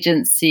more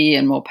agency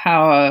and more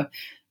power,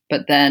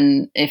 but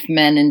then if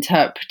men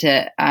interpret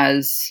it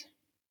as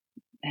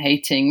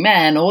hating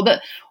men, or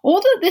that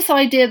this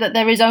idea that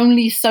there is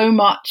only so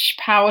much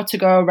power to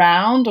go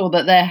around, or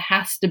that there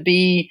has to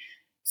be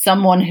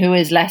someone who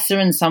is lesser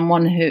and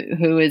someone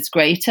who is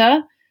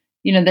greater.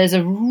 There's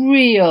a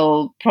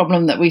real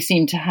problem that we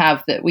seem to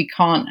have, that we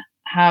can't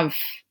have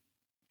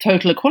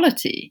total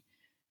equality.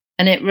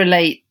 And it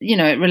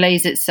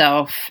relays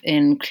itself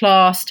in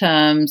class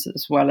terms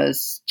as well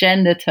as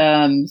gender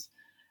terms.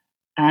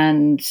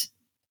 And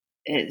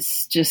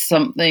it's just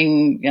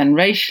something, and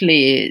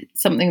racially,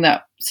 something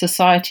that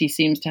society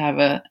seems to have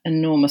an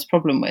enormous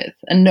problem with.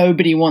 And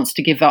nobody wants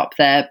to give up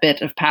their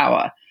bit of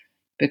power,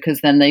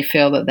 because then they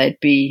feel that they'd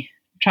be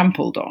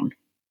trampled on.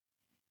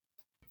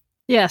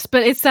 Yes,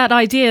 but it's that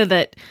idea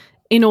that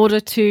in order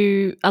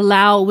to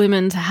allow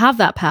women to have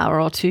that power,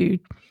 or to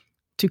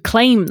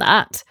claim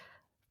that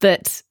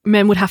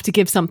men would have to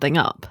give something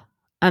up.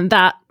 And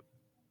that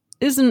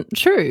isn't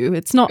true.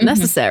 It's not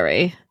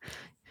necessary.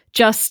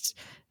 Just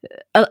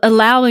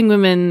allowing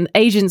women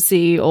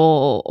agency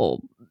or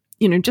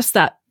just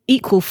that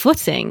equal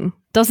footing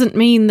doesn't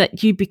mean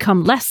that you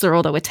become lesser,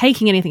 or that we're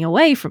taking anything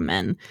away from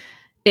men.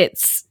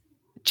 It's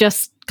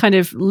just kind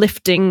of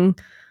lifting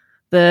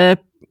the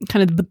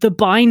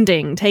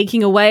binding,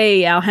 taking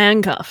away our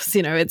handcuffs.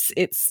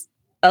 It's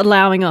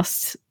allowing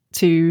us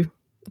to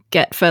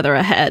get further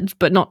ahead,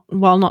 but not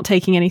while not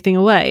taking anything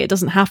away. It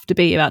doesn't have to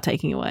be about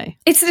taking away.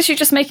 It's literally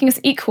just making us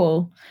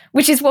equal,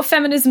 which is what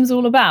feminism is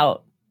all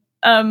about.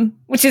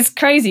 Which is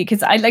crazy,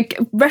 because I like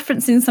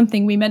referencing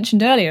something we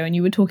mentioned earlier, and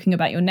you were talking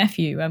about your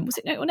nephew. Was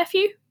it your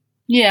nephew?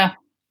 Yeah,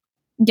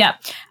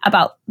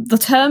 about the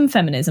term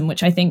feminism,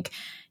 which I think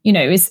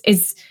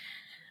is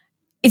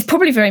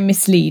probably very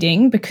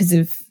misleading because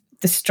of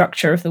the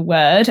structure of the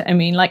word. I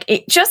mean, like,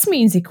 it just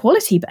means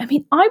equality, but I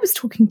mean, I was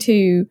talking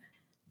to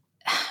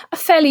a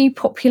fairly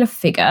popular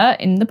figure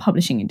in the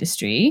publishing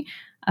industry,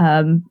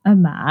 a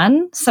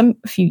man,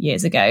 a few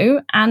years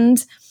ago,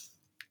 and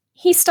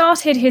he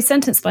started his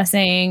sentence by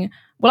saying,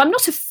 "Well, I'm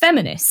not a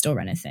feminist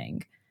or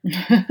anything."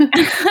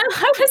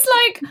 I was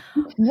like,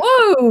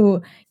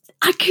 whoa,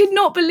 I could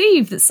not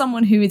believe that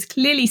someone who is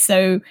clearly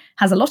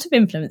has a lot of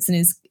influence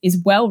and is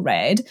well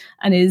read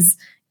and is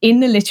in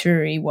the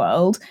literary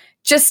world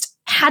just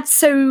had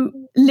so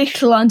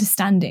little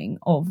understanding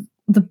of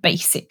the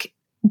basic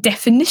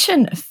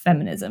definition of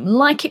feminism,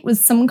 like it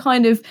was some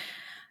kind of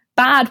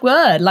bad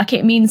word, like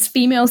it means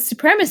female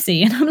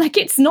supremacy. And I'm like,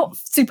 it's not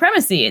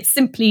supremacy. It's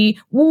simply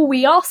all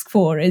we ask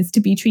for is to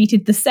be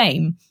treated the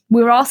same.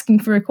 We're asking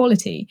for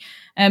equality.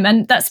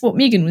 And that's what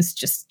Megan was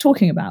just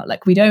talking about.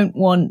 Like, we don't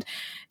want,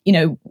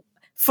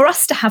 for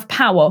us to have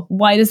power,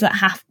 why does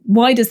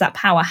that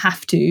power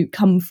have to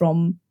come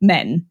from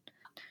men?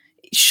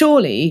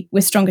 Surely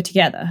we're stronger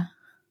together.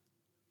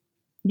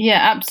 Yeah,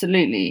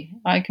 absolutely.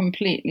 I think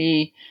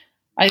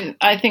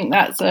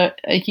that's a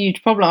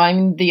huge problem. I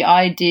mean, the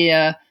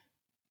idea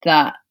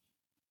that,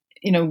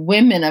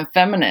 women are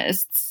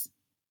feminists,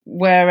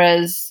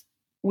 whereas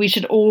we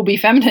should all be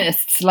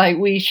feminists. Like,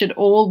 we should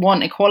all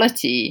want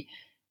equality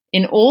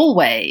in all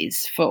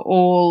ways, for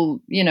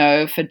all,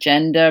 for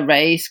gender,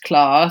 race,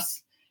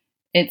 class.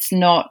 It's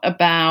not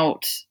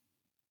about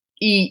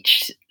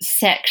each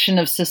section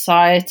of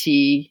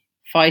society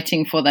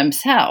fighting for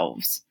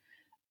themselves.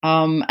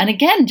 And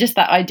again, just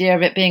that idea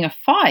of it being a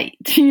fight,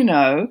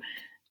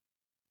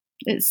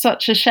 it's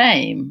such a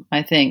shame,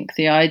 I think,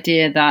 the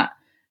idea that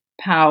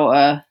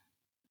power,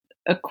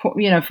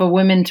 for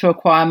women to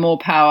acquire more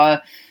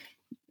power,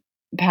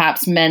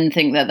 perhaps men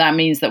think that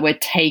means that we're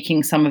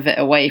taking some of it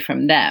away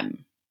from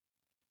them,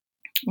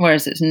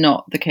 whereas it's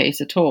not the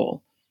case at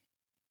all.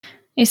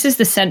 This is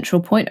the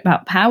central point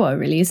about power,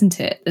 really, isn't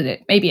it? That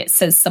maybe it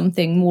says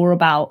something more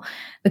about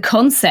the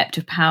concept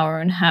of power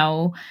and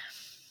how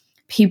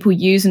people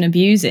use and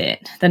abuse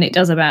it than it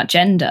does about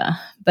gender.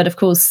 But of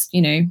course,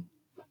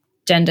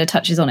 gender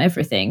touches on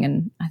everything.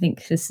 And I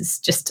think this is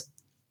just,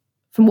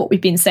 from what we've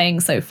been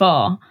saying so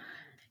far,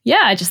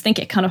 I just think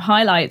it kind of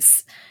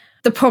highlights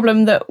the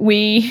problem that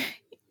we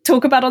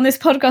talk about on this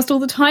podcast all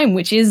the time,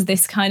 which is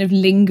this kind of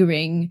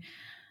lingering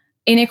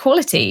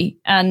inequality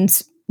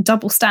and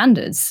double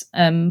standards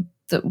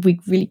that we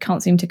really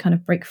can't seem to kind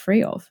of break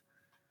free of.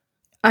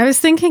 I was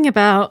thinking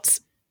about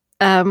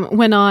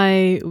when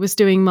I was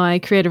doing my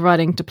creative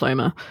writing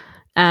diploma,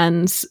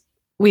 and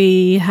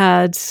we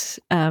had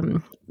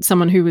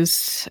someone who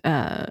was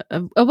a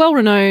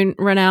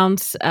renowned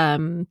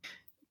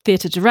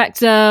theatre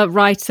director,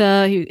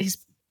 writer. He's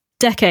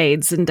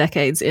decades and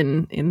decades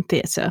in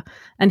theatre,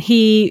 and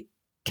he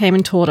came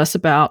and taught us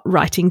about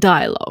writing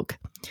dialogue.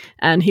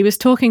 And he was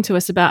talking to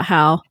us about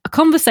how a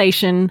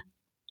conversation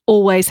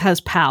always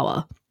has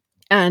power.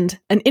 And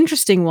an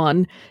interesting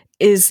one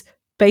is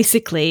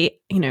basically,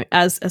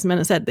 as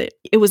Menna said, that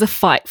it was a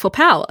fight for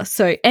power.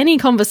 So any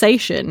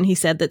conversation, he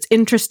said, that's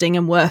interesting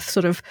and worth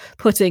sort of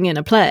putting in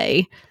a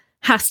play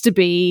has to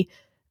be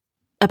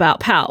about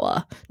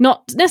power.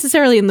 Not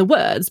necessarily in the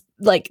words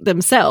like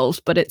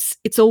themselves, but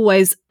it's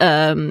always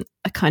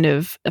kind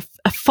of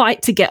a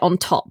fight to get on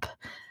top.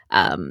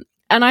 And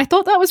I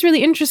thought that was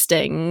really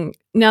interesting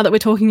now that we're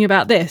talking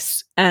about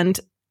this and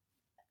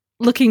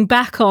looking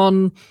back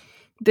on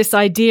this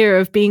idea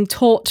of being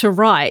taught to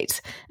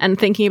write and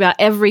thinking about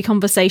every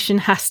conversation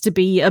has to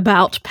be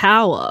about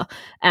power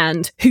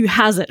and who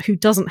has it, who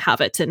doesn't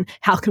have it, and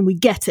how can we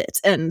get it.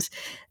 And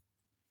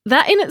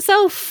that in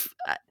itself,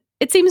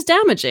 it seems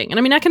damaging. And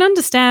I mean, I can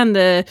understand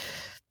the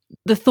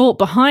thought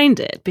behind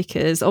it,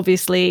 because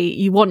obviously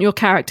you want your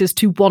characters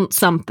to want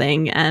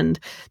something and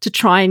to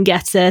try and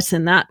get it,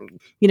 and that,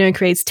 you know,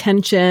 creates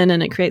tension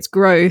and it creates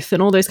growth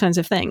and all those kinds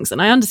of things.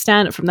 And I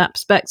understand it from that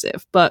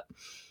perspective, but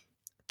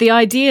the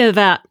idea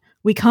that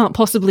we can't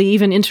possibly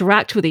even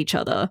interact with each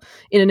other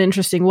in an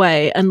interesting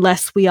way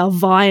unless we are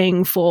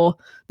vying for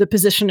the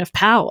position of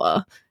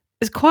power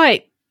is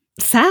quite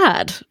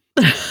sad.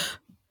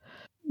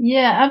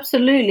 Yeah,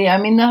 absolutely.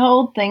 I mean, the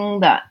whole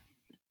thing that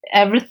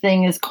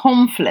everything is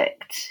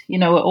conflict. You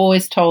know, we're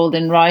always told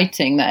in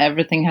writing that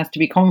everything has to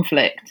be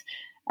conflict.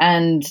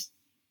 And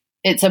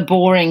it's a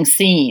boring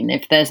scene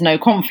if there's no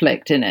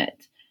conflict in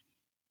it.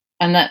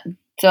 And that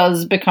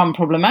does become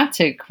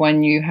problematic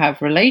when you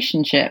have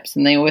relationships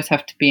and they always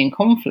have to be in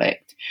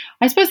conflict.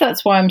 I suppose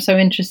that's why I'm so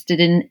interested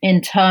in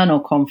internal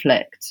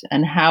conflict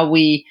and how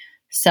we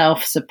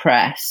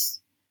self-suppress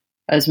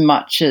as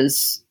much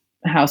as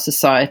how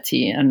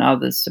society and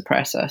others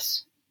suppress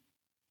us.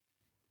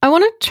 I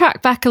want to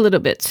track back a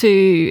little bit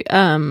to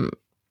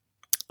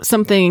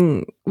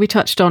something we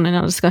touched on in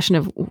our discussion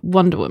of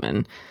Wonder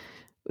Woman.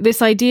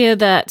 This idea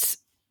that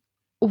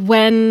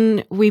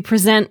when we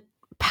present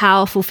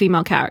powerful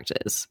female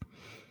characters,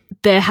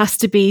 there has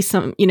to be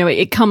some, you know,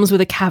 it comes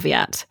with a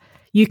caveat.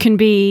 You can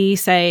be,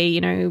 say,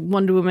 you know,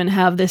 Wonder Woman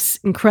have this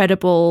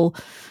incredible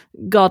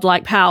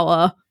godlike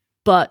power,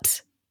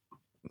 but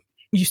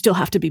you still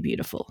have to be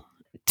beautiful.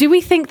 Do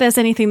we think there's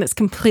anything that's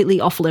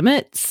completely off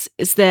limits?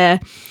 Is there,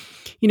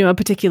 you know, a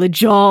particular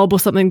job or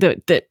something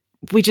that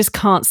we just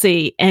can't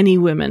see any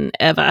women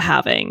ever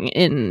having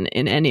in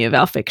any of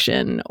our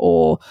fiction,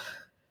 or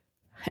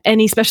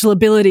any special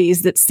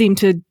abilities that seem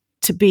to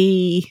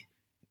be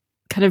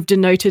kind of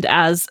denoted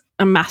as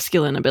a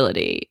masculine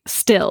ability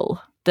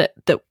still, that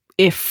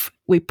if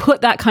we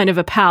put that kind of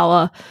a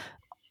power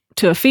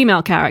to a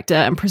female character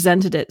and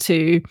presented it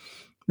to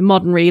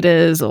modern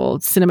readers or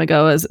cinema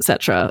goers,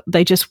 etc.,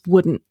 they just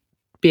wouldn't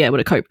be able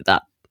to cope with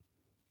that?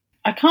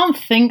 I can't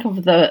think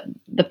of the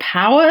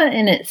power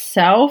in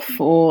itself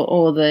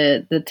or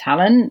the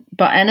talent,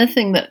 but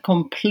anything that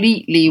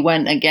completely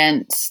went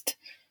against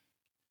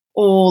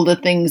all the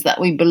things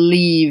that we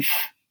believe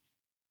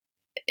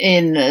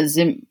in as,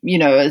 you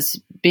know, as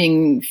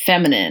being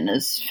feminine,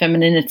 as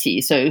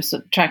femininity. So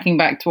tracking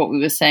back to what we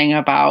were saying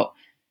about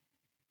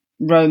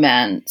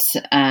romance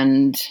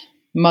and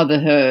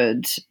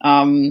motherhood,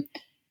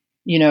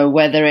 you know,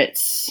 whether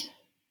it's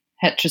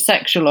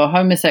heterosexual or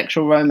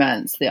homosexual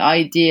romance, the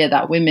idea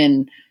that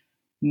women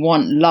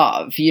want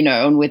love, you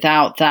know, and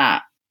without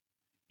that,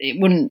 it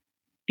wouldn't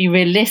be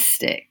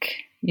realistic.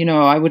 You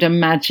know, I would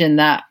imagine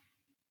that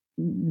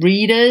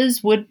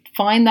readers would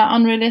find that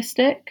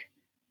unrealistic.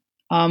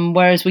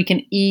 Whereas we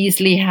can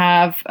easily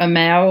have a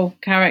male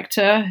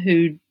character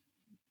who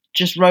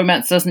just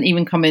romance doesn't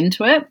even come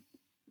into it.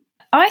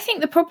 I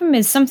think the problem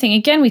is something,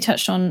 again, we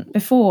touched on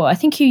before. I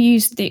think you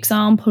used the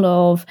example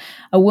of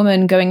a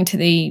woman going to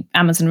the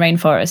Amazon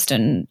rainforest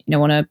and, you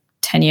know, on a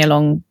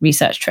 10-year-long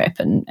research trip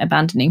and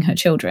abandoning her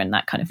children,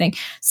 that kind of thing.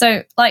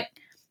 So, like,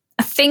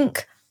 I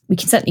think we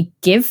can certainly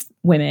give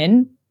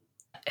women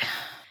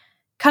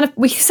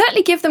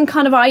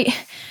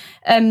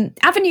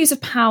avenues of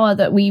power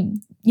that we,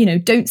 you know,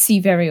 don't see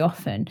very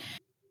often.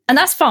 And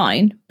that's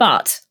fine.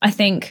 But I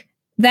think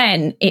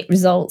then it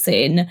results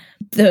in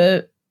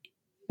the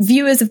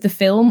viewers of the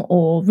film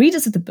or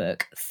readers of the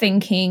book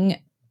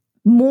thinking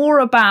more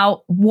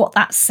about what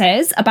that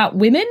says about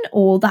women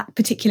or that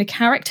particular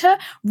character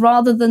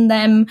rather than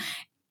them,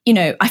 you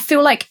know. I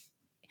feel like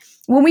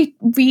when we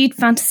read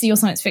fantasy or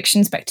science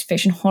fiction, speculative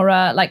fiction,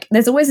 horror, like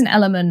there's always an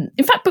element,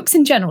 in fact, books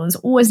in general, there's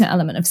always an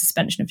element of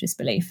suspension of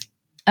disbelief.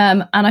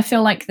 And I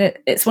feel like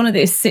that it's one of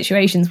those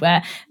situations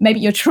where maybe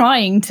you're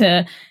trying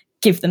to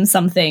give them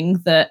something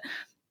that,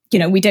 you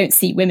know, we don't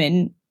see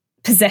women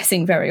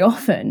possessing very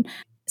often.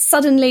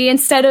 Suddenly,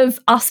 instead of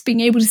us being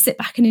able to sit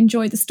back and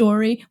enjoy the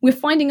story, we're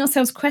finding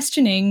ourselves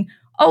questioning,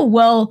 oh,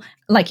 well,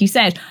 like you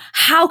said,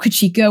 how could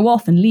she go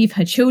off and leave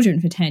her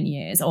children for 10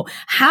 years? Or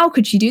how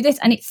could she do this?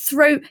 And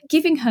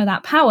giving her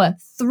that power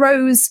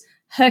throws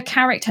her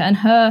character and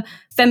her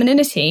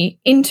femininity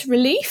into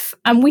relief.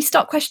 And we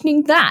start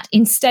questioning that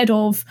instead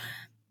of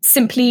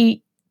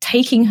simply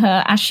taking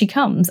her as she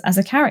comes as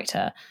a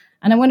character.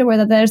 And I wonder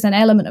whether there's an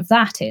element of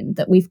that in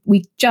that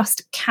we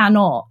just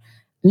cannot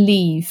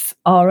leave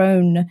our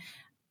own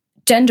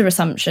gender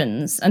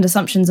assumptions and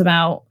assumptions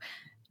about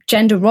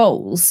gender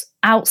roles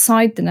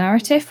outside the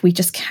narrative. We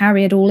just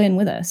carry it all in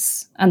with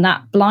us, and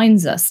that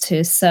blinds us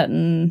to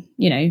certain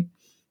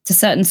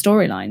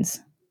storylines.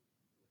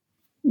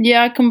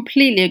 Yeah, I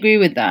completely agree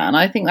with that. And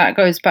I think that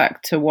goes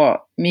back to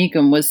what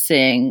Megan was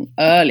saying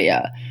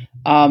earlier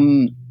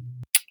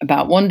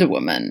about Wonder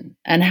Woman,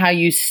 and how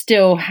you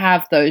still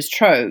have those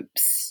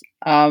tropes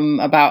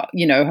about,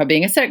 her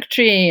being a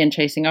secretary and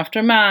chasing after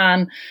a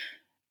man,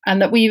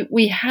 and that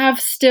we have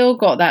still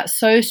got that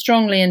so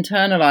strongly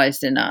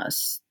internalized in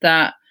us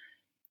that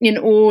in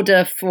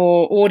order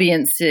for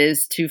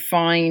audiences to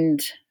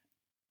find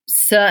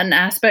certain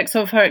aspects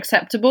of her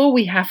acceptable,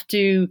 we have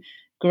to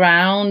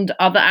ground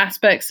other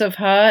aspects of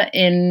her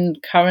in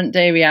current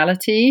day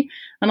reality.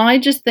 And I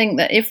just think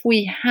that if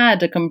we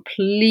had a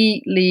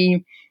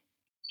completely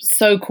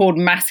so-called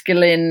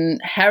masculine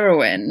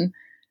heroine,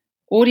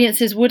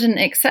 audiences wouldn't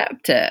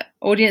accept it.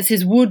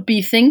 Audiences would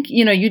be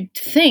you'd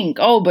think,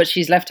 oh, but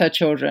she's left her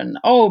children.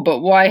 Oh, but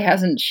why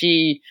hasn't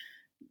she,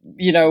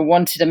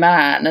 wanted a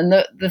man? And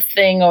the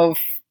thing of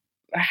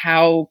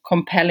how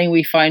compelling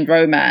we find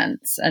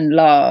romance and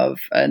love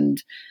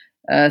and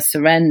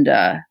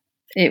surrender,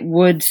 it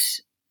would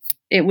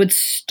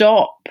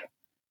stop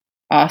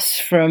us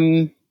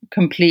from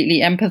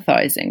completely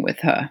empathizing with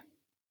her,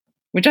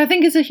 which I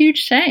think is a huge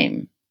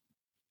shame.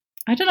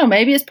 I don't know,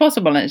 maybe it's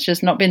possible and it's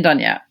just not been done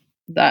yet.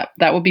 That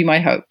would be my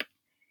hope.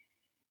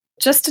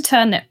 Just to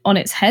turn it on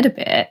its head a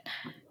bit,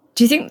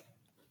 do you think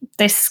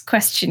this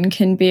question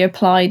can be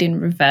applied in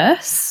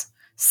reverse?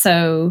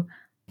 So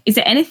is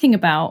there anything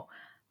about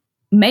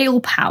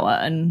male power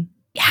and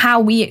how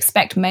we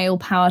expect male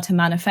power to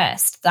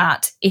manifest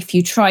that if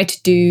you try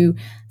to do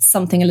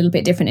something a little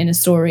bit different in a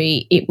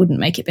story, it wouldn't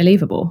make it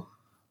believable?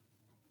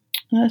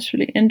 That's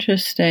really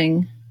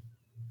interesting.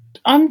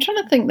 I'm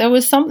trying to think. There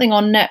was something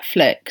on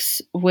Netflix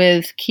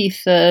with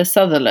Kiefer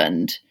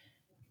Sutherland.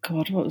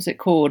 God, what was it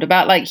called?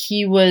 About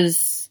he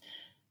was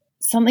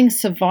something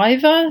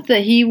survivor,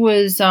 that he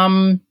was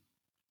an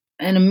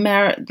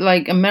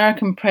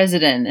American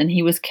president, and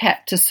he was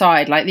kept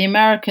aside. Like the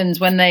Americans,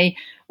 when they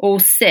all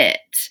sit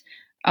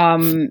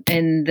in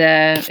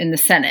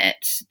the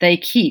Senate, they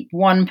keep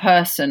one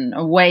person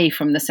away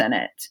from the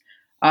Senate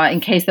in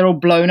case they're all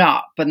blown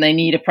up and they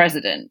need a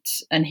president.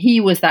 And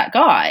he was that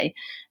guy.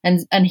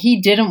 And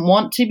he didn't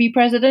want to be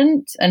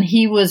president, and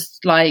he was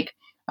like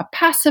a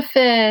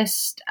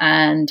pacifist,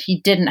 and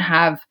he didn't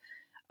have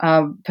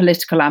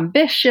political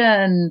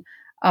ambition,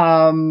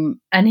 and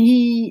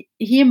he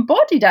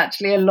embodied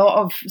actually a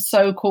lot of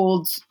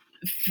so-called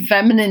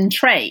feminine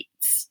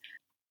traits.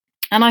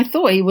 And I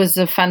thought he was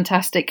a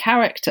fantastic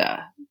character.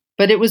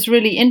 But it was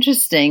really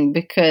interesting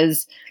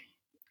because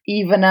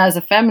even as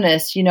a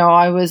feminist,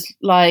 I was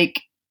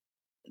like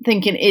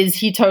thinking, is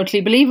he totally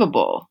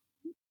believable?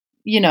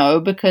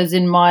 Because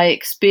in my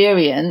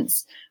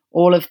experience,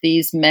 all of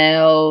these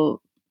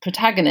male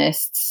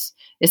protagonists,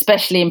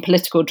 especially in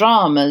political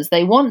dramas,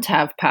 they want to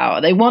have power.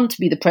 They want to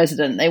be the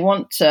president. They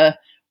want to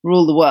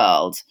rule the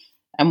world.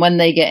 And when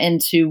they get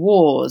into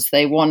wars,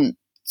 they want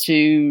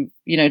to,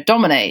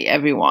 dominate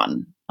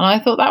everyone. And I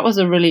thought that was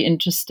a really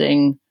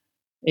interesting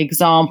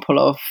example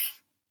of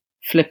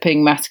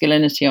flipping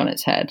masculinity on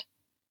its head.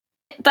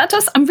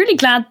 I'm really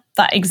glad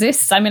that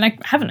exists. I mean, I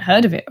haven't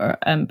heard of it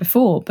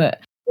before,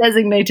 but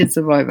Designated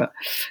survivor.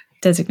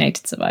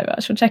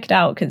 I shall check it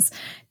out because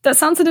that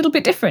sounds a little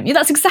bit different. Yeah,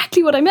 that's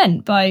exactly what I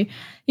meant by,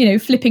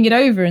 flipping it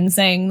over and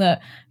saying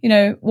that,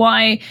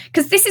 why?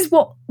 Because this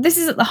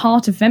is at the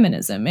heart of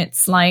feminism.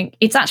 It's like,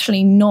 it's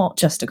actually not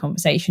just a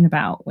conversation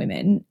about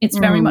women. It's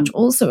very much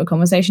also a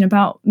conversation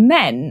about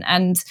men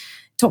and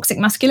toxic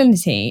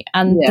masculinity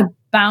and the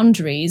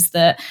boundaries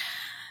that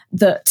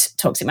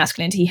toxic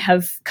masculinity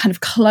have kind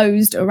of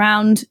closed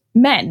around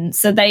men,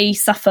 so they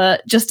suffer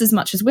just as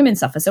much as women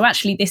suffer. So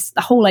actually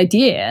the whole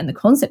idea and the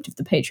concept of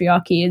the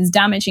patriarchy is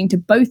damaging to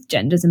both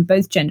genders and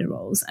both gender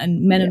roles,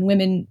 and men and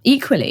women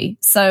equally.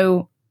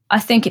 So I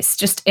think it's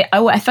just,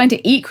 I find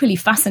it equally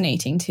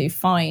fascinating to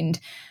find,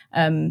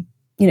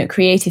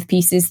 creative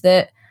pieces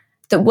that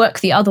work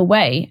the other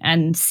way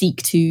and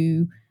seek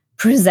to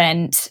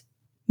present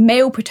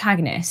male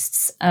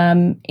protagonists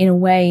in a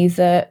way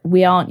that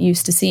we aren't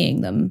used to seeing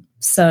them.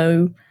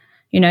 So,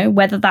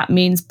 whether that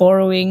means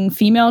borrowing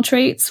female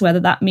traits, whether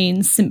that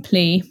means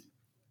simply,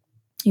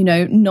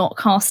 not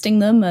casting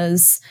them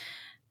as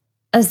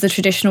the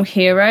traditional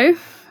hero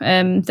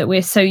that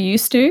we're so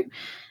used to,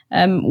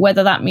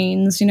 whether that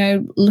means,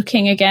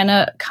 looking again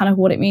at kind of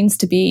what it means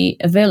to be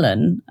a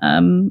villain,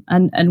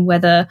 and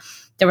whether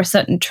there are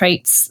certain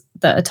traits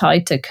that are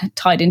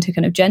tied into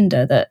kind of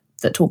gender that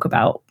talk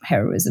about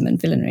heroism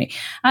and villainy.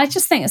 I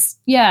just think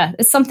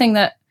it's something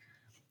that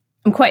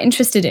I'm quite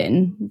interested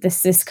in,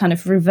 this kind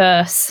of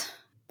reverse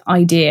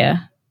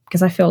idea,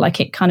 because I feel like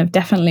it kind of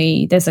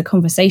definitely, there's a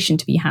conversation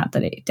to be had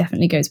that it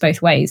definitely goes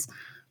both ways.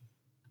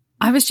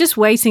 I was just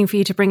waiting for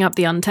you to bring up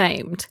The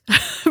Untamed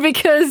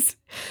because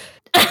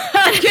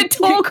I could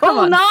talk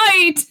all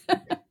night.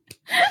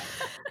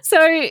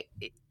 So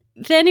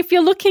then if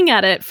you're looking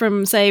at it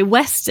from, say,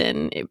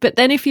 Western, but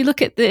then if you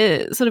look at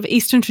the sort of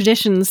Eastern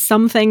traditions,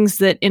 some things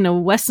that in a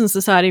Western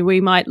society we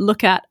might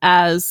look at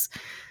as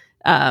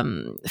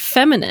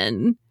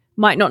feminine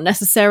might not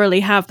necessarily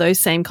have those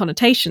same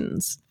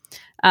connotations.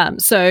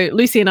 So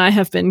Lucy and I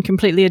have been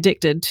completely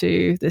addicted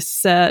to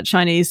this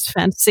Chinese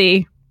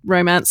fantasy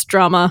romance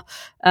drama.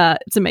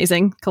 It's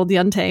amazing, called The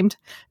Untamed.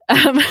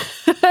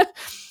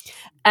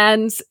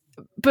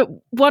 But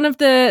one of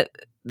the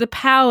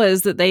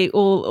powers that they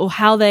or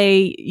how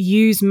they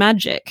use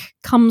magic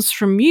comes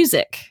from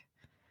music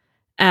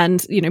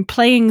and,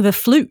 playing the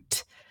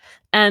flute.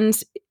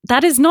 And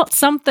that is not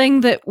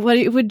something that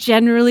would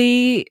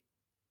generally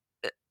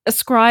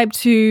ascribe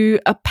to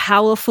a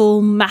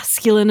powerful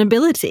masculine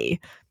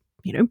ability.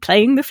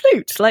 Playing the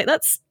flute, like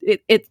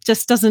it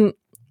just doesn't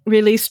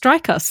really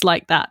strike us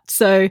like that.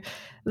 So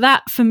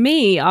that, for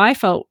me, I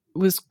felt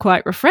was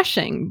quite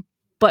refreshing.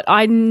 But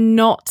I'm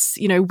not,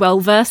 well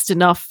versed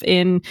enough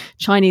in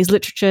Chinese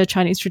literature,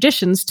 Chinese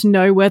traditions to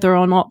know whether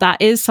or not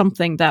that is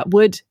something that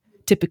would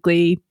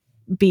typically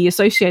be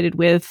associated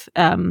with,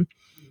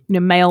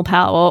 male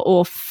power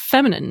or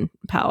feminine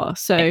power.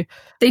 So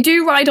they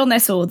do ride on their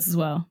swords as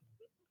well.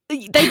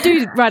 They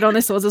do ride on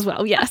their swords as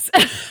well. Yes.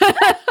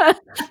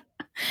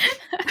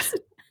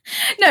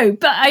 No,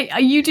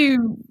 but you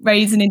do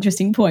raise an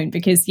interesting point,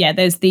 because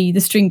there's the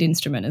stringed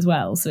instrument as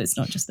well, so it's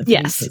not just the flute.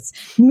 Yes.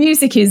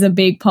 Music is a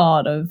big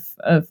part of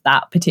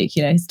that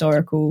particular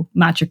historical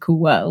magical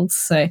world.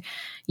 So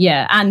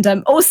and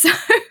also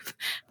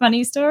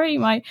funny story,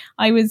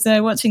 I was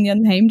watching The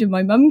Untamed and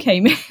my mum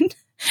came in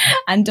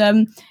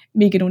and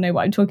Megan will know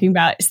what I'm talking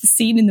about. It's the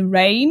scene in the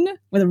rain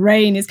where the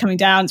rain is coming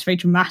down. It's very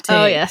dramatic.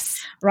 Oh,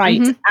 yes.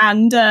 Right. Mm-hmm.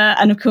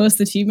 And of course,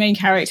 the two main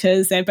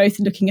characters, they're both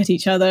looking at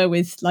each other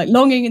with like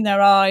longing in their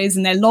eyes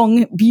and their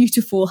long,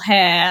 beautiful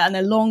hair and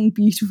their long,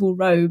 beautiful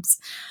robes.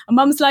 And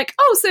Mum's like,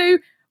 oh, so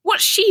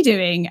what's she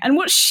doing? And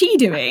what's she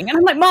doing? And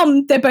I'm like,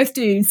 Mum, they're both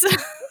dudes.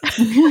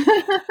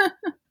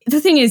 The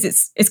thing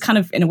is, it's kind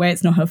of, in a way,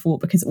 it's not her fault,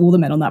 because all the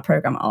men on that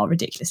program are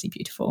ridiculously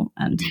beautiful.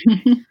 And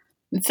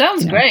it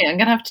sounds great. I'm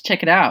going to have to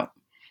check it out.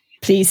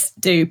 Please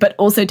do, but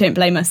also don't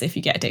blame us if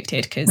you get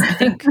addicted, because I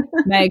think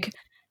Meg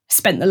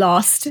spent the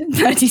last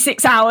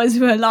 36 hours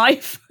of her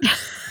life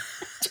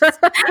just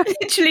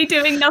literally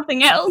doing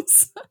nothing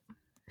else.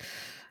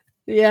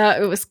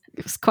 Yeah, it was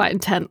quite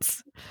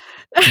intense.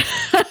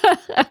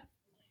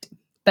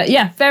 But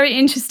very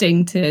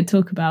interesting to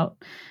talk about.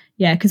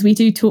 Yeah, because we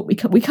do talk.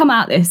 We come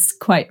at this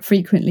quite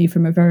frequently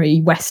from a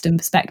very Western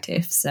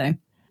perspective, so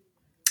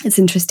it's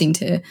interesting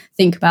to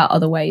think about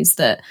other ways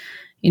that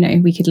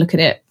we could look at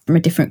it from a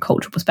different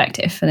cultural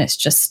perspective, and it's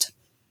just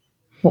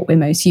what we're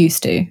most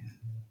used to.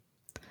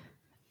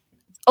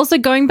 Also,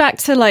 going back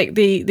to like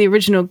the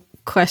original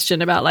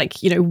question about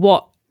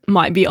what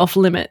might be off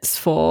limits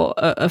for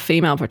a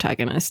female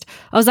protagonist,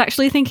 I was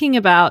actually thinking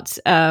about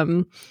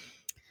the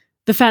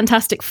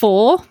Fantastic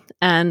Four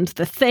and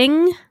The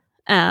Thing,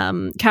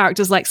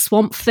 characters like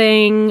Swamp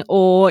Thing,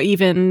 or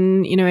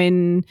even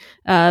in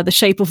The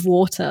Shape of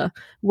Water,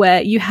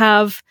 where you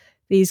have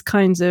these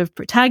kinds of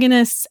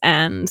protagonists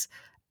and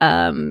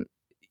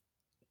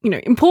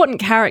important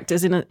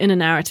characters in a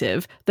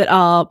narrative that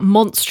are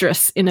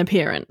monstrous in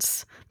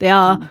appearance. They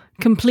are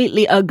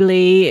completely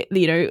ugly,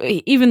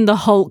 even the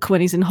Hulk when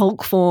he's in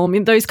Hulk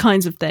form, those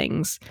kinds of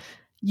things.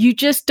 You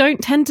just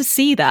don't tend to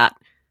see that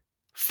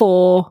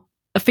for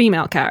a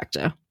female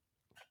character.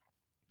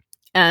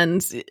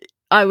 And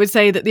I would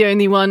say that the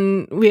only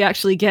one we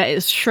actually get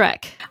is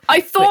Shrek.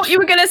 I thought you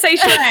were going to say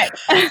Shrek.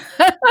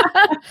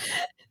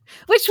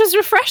 Which was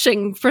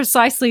refreshing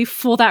precisely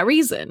for that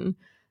reason.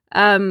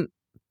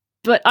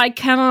 But I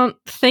cannot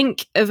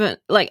think of it.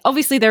 Like,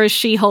 obviously there is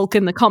She-Hulk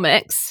in the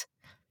comics.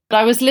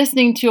 I was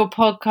listening to your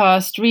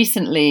podcast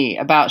recently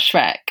about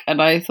Shrek,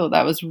 and I thought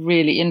that was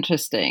really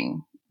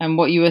interesting. And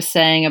what you were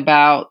saying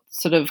about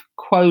sort of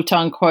quote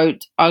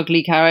unquote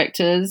ugly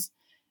characters.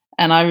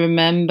 And I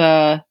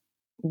remember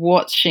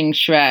watching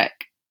Shrek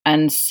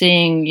and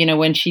seeing,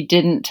 when she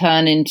didn't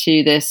turn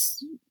into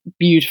this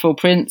beautiful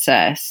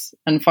princess,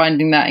 and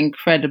finding that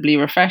incredibly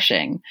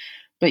refreshing.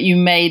 But you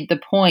made the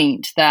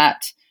point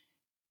that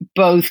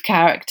both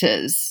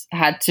characters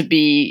had to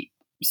be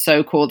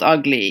so-called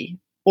ugly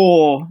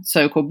or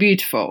so-called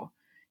beautiful.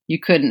 You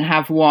couldn't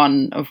have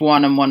one of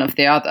one and one of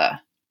the other.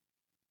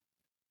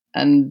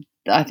 And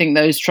I think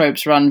those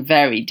tropes run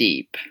very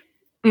deep.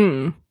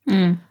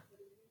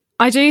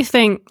 I do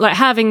think, like,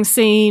 having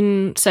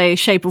seen, say,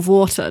 Shape of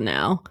Water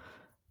now,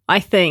 I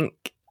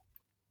think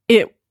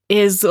it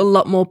is a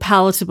lot more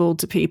palatable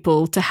to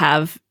people to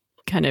have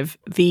kind of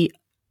the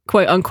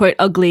quote-unquote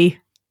ugly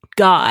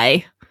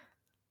guy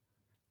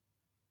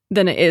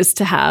than it is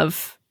to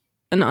have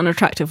an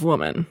unattractive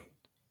woman.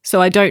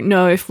 So I don't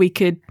know if we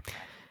could...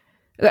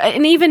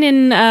 And even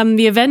in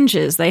the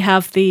Avengers, they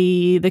have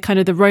the kind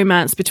of the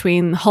romance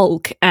between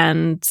Hulk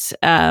and...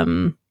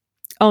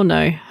 oh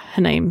no,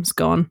 her name's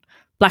gone.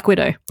 Black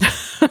Widow.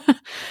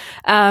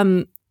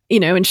 And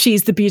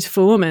she's the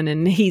beautiful woman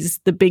and he's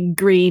the big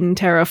green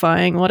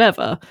terrifying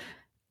whatever.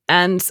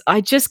 And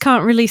I just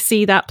can't really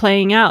see that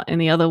playing out in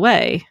the other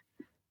way.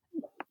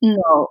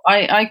 No,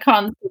 I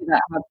can't see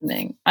that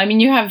happening. I mean,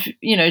 you have,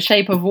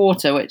 Shape of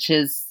Water, which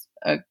is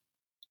a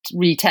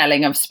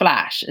retelling of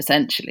Splash,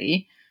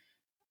 essentially.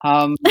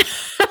 And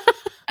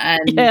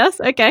yes,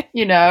 okay.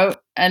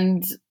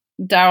 And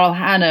Daryl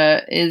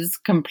Hannah is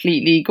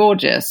completely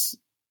gorgeous.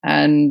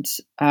 and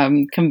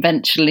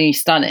conventionally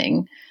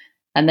stunning.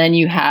 And then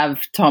you have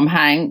Tom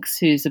Hanks,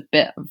 who's a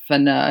bit of a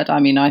nerd. I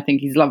mean, I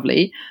think he's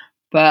lovely,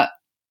 but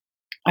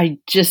I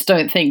just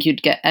don't think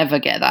you'd ever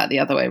get that the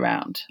other way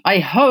around.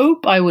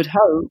 I would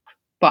hope,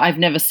 but I've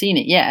never seen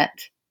it yet.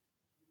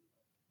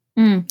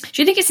 Do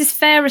you think it's this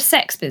fairer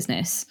sex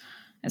business?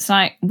 It's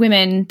like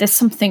women, there's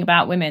something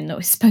about women that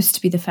we're supposed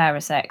to be the fairer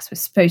sex. We're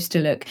supposed to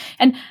look.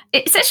 And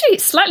it's actually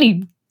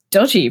slightly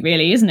dodgy,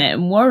 really, isn't it?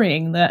 And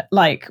worrying that,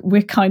 like,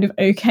 we're kind of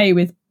okay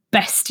with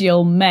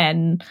bestial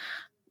men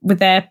with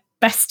their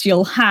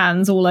bestial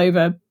hands all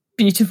over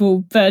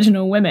beautiful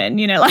virginal women.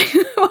 You know, like,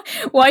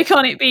 why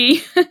can't it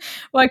be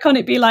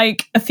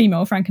like a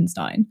female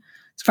Frankenstein?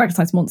 It's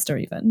Frankenstein's monster,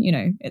 even. You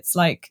know, it's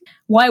like,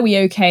 why are we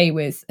okay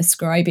with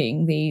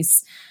ascribing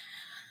these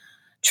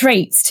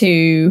traits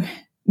to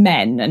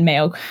men and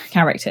male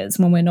characters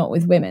when we're not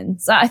with women?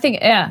 So I think,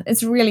 yeah,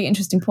 it's a really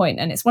interesting point,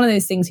 and it's one of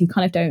those things you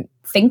kind of don't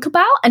think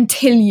about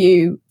until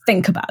you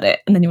think about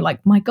it, and then you're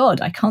like, my God,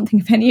 I can't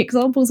think of any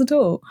examples at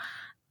all.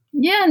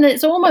 Yeah, and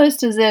it's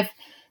almost as if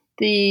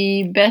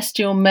the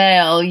bestial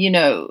male, you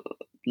know,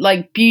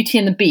 like Beauty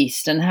and the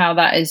Beast, and how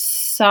that is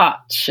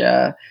such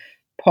a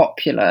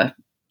popular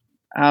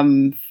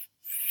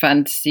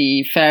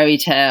fantasy fairy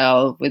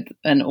tale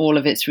and all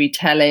of its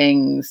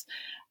retellings.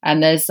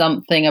 And there's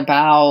something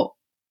about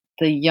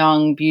the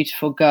young,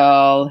 beautiful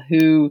girl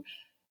who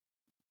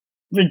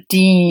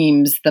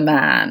redeems the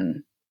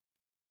man,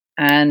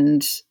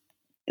 and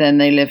then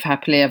they live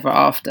happily ever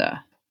after.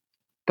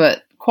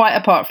 But quite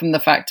apart from the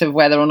fact of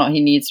whether or not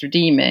he needs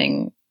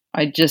redeeming,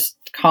 I just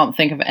can't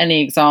think of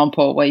any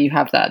example where you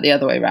have that the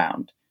other way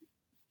around.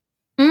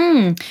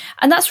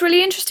 And that's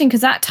really interesting,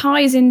 because that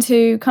ties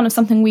into kind of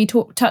something we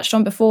touched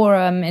on before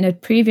in a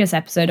previous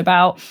episode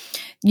about,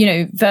 you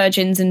know,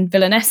 virgins and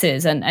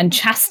villainesses and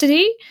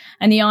chastity,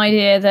 and the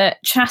idea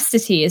that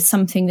chastity is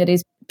something that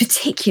is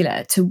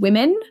particular to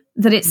women,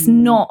 that it's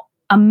not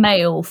a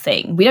male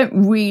thing. We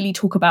don't really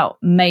talk about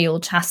male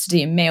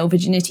chastity and male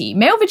virginity.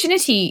 Male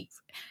virginity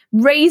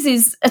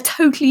raises a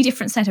totally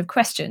different set of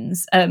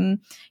questions,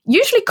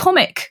 usually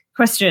comic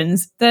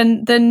questions,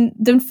 than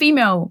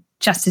female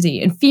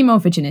chastity and female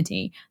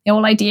virginity. The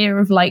whole idea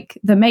of, like,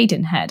 the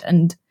maidenhead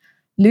and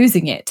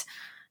losing it,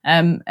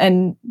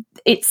 and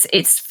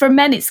it's for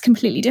men it's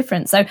completely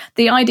different. So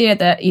the idea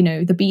that, you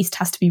know, the beast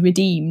has to be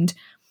redeemed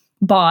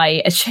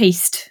by a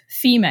chaste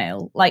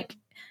female, like,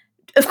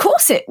 of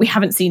course we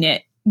haven't seen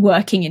it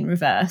working in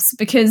reverse,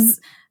 because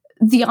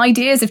the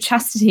ideas of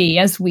chastity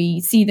as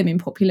we see them in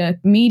popular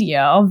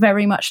media are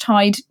very much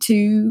tied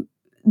to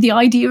the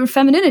idea of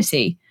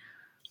femininity.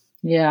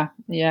 Yeah,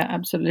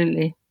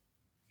 absolutely.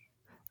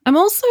 I'm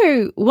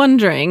also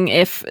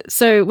wondering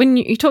so when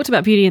you talked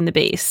about Beauty and the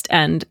Beast,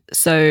 and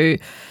so,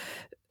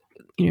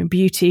 you know,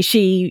 Beauty,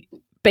 she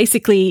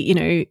basically, you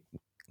know,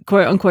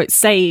 quote unquote,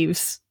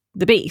 saves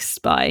the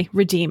Beast by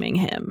redeeming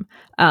him.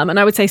 And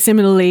I would say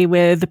similarly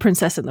with The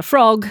Princess and the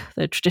Frog,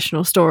 the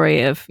traditional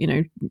story of, you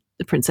know,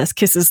 the princess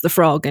kisses the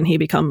frog and he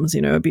becomes,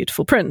 you know, a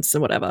beautiful prince or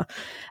whatever.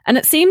 And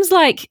it seems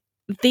like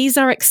these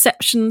are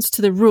exceptions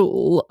to the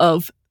rule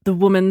of the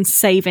woman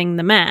saving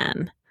the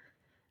man.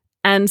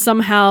 And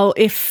somehow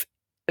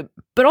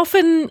but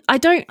often I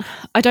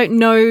don't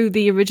know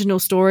the original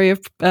story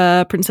of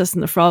Princess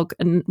and the Frog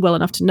and well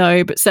enough to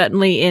know, but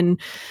certainly in,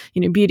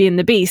 you know, Beauty and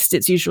the Beast,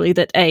 it's usually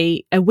that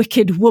a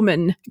wicked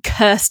woman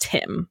cursed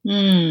him.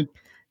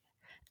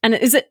 And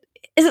is it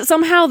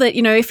somehow that,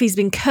 you know, if he's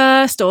been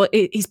cursed or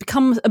he's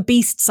become a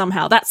beast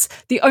somehow, that's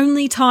the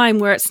only time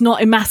where it's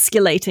not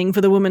emasculating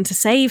for the woman to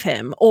save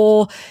him?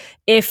 Or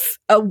if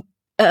a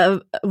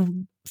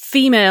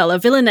female, a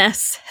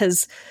villainess,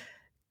 has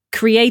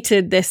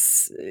created the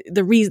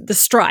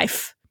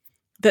strife,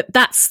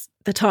 that's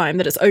the time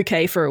that it's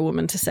okay for a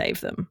woman to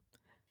save them,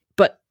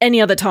 but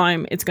any other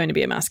time it's going to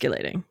be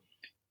emasculating.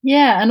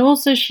 Yeah, and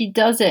also she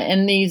does it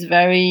in these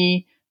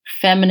very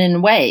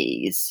feminine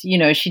ways. You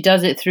know, she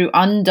does it through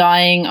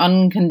undying,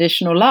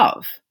 unconditional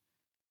love.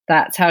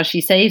 That's how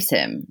she saves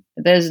him.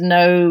 There's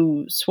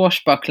no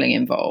swashbuckling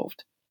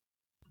involved.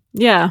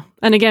 Yeah,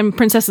 and again,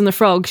 Princess and the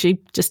Frog, she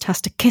just has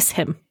to kiss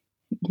him.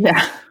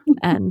 Yeah.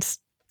 And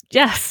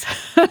yes.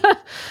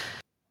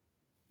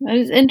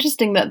 It's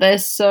interesting that they're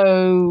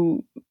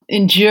so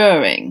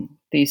enduring,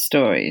 these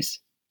stories.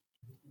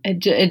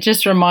 It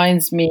just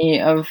reminds me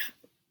of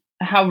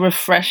how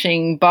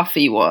refreshing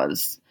Buffy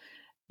was,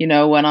 you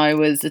know, when I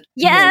was a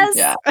teenager.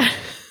 Yes.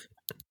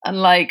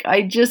 And like,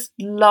 I just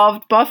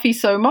loved Buffy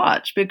so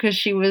much because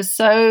she was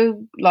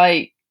so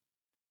like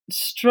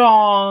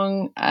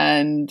strong,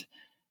 and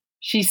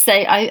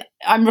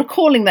I'm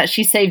recalling that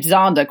she saved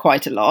Xander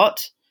quite a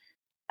lot.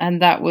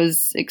 And that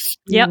was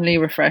extremely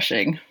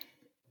refreshing.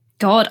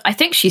 God, I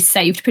think she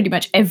saved pretty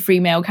much every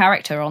male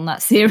character on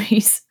that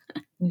series.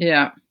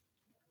 Yeah.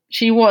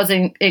 She was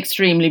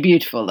extremely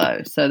beautiful,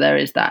 though. So there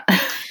is that.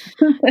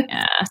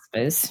 Yeah, I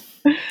suppose.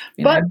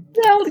 But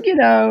still, you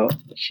know,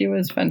 she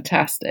was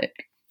fantastic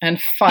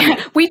and funny.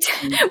 We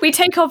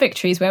take our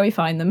victories where we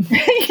find them.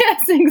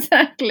 Yes,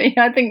 exactly.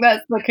 I think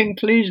that's the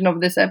conclusion of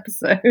this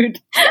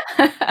episode.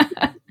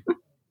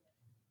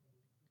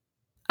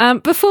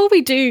 Before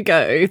we do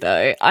go,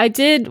 though, I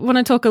did want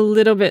to talk a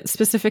little bit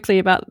specifically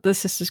about the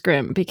Sisters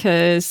Grimm,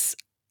 because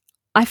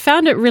I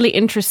found it really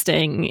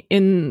interesting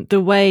in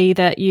the way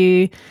that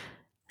you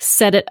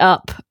set it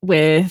up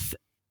with,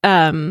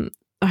 I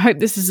hope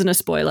this isn't a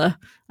spoiler.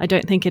 I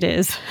don't think it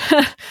is.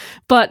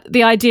 But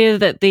the idea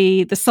that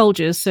the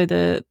soldiers, so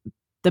the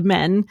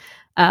men,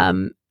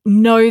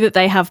 know that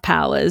they have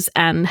powers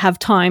and have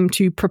time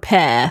to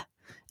prepare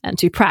and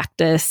to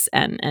practice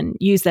and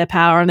use their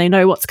power, and they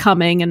know what's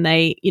coming, and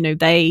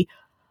they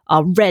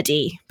are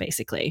ready,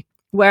 basically.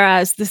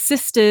 Whereas the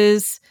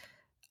sisters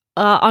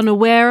are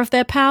unaware of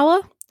their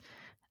power,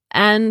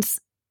 and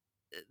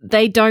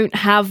they don't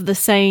have the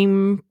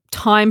same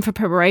time for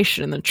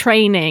preparation, the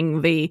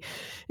training,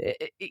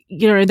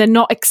 they're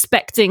not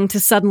expecting to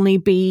suddenly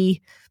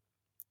be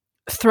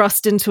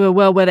thrust into a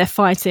world where they're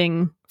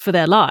fighting for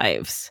their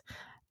lives.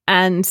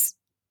 And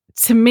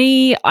to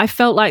me, I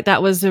felt like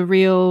that was a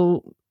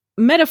real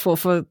metaphor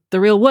for the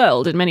real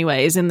world in many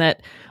ways, in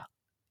that,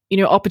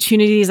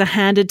 opportunities are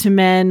handed to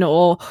men,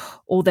 or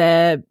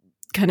they're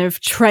kind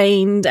of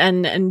trained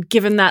and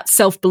given that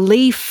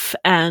self-belief,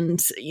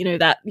 and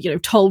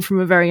told from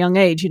a very young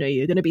age,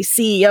 you're going to be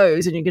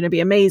CEOs and you're going to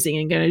be amazing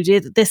and you're going to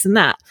do this and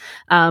that,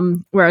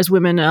 whereas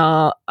women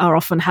are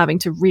often having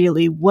to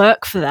really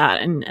work for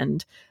that,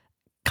 and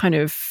kind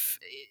of,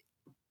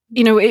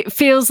 it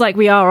feels like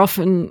we are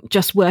often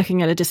just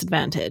working at a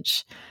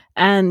disadvantage.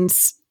 And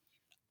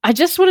I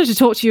just wanted to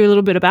talk to you a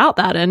little bit about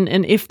that,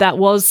 and if that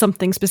was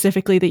something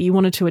specifically that you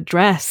wanted to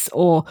address,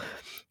 or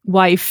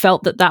why you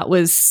felt that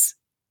was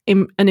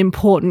an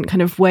important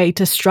kind of way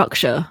to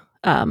structure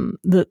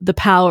the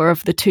power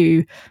of the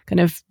two kind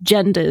of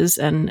genders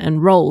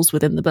and roles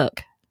within the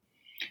book.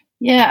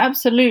 Yeah,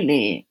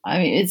 absolutely. I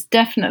mean, it's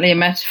definitely a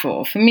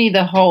metaphor. For me,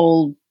 the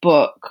whole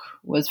book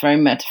was very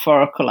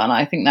metaphorical, and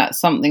I think that's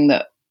something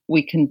that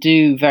we can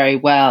do very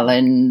well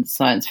in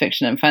science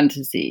fiction and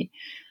fantasy.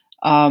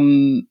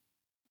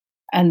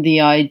 And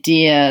the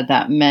idea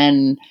that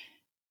men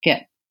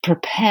get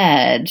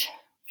prepared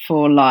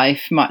for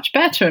life much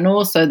better. And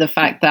also the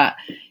fact that,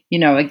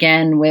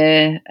 again,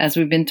 as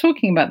we've been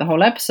talking about the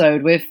whole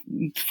episode,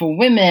 for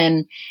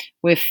women,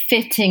 we're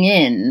fitting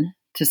in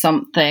to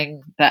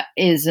something that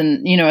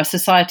isn't, a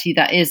society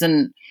that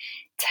isn't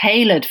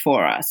tailored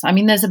for us. I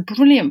mean, there's a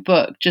brilliant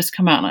book just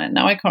come out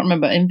now, I can't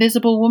remember,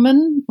 Invisible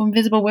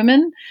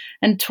Women,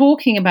 and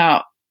talking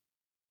about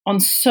on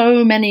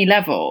so many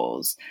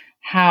levels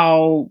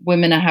how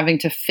women are having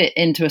to fit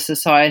into a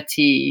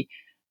society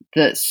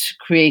that's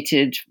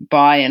created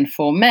by and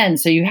for men.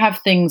 So you have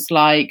things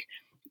like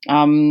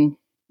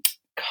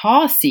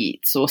car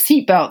seats or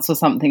seatbelts or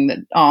something that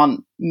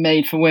aren't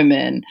made for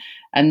women,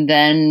 and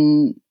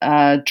then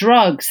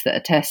drugs that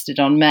are tested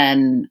on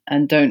men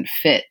and don't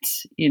fit,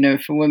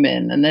 for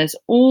women. And there's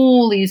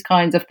all these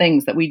kinds of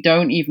things that we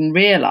don't even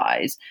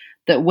realize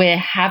that we're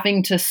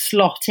having to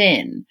slot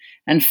in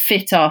and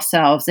fit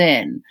ourselves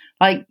in.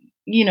 Like,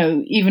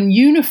 even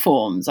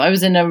uniforms. I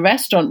was in a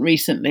restaurant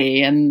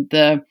recently, and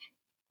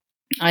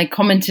I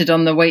commented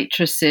on the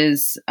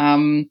waitress's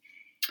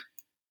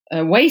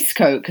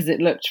waistcoat because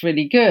it looked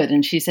really good,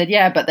 and she said,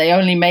 "Yeah, but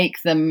they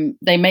make them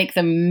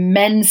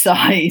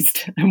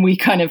men-sized, and we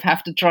kind of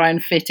have to try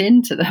and fit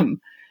into them."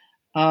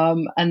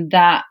 And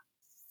that,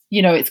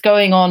 it's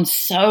going on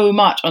so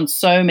much on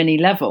so many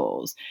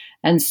levels,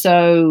 and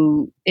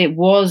so it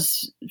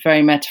was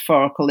very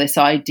metaphorical. This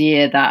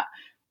idea that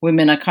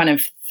women are kind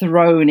of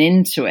thrown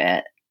into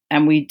it,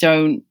 and we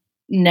don't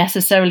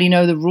necessarily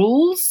know the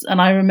rules. And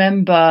I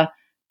remember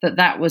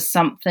that was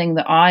something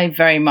that I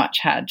very much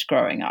had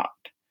growing up,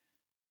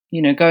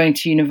 going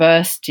to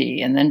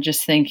university and then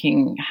just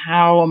thinking,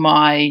 how am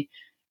I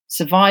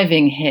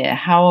surviving here?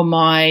 How am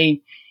I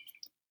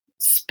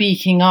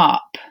speaking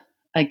up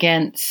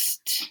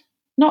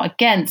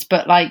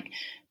but like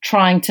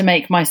trying to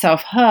make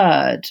myself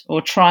heard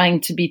or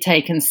trying to be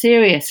taken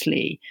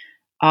seriously,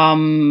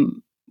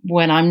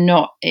 when I'm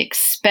not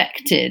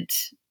expected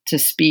to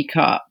speak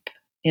up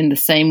in the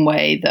same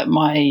way that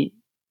my,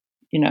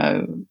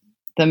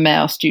 the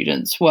male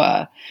students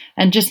were,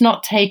 and just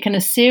not taken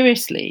as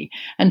seriously,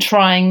 and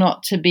trying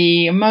not to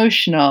be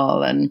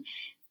emotional and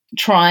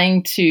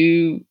trying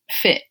to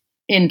fit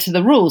into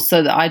the rules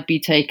so that I'd be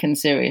taken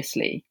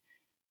seriously.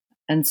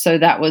 And so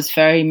that was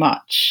very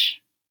much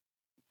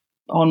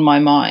on my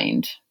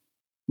mind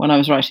when I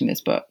was writing this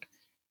book.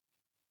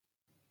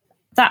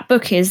 That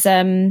book is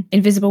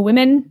Invisible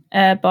Women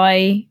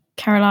by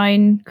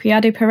Caroline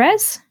Criado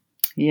Perez.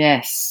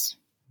 Yes.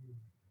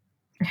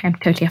 Okay, I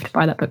totally have to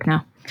buy that book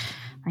now.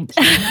 Thanks.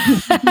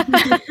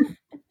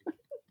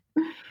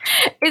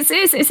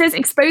 It says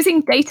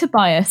exposing data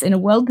bias in a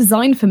world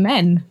designed for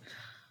men.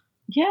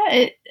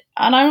 Yeah,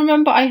 and I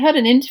remember I heard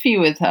an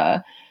interview with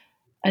her,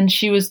 and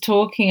she was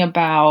talking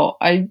about,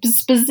 I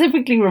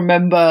specifically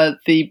remember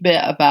the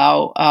bit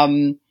about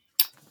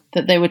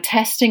that they were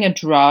testing a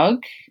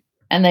drug,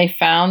 and they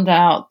found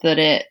out that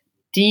it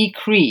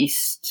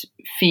decreased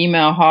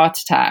female heart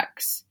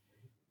attacks,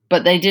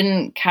 but they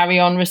didn't carry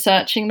on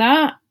researching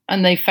that.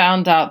 And they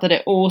found out that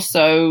it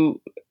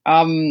also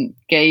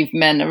gave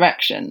men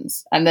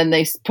erections, and then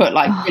they put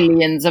like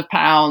billions of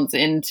pounds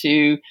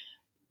into,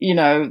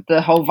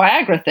 the whole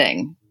Viagra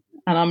thing.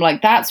 And I'm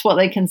like, that's what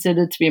they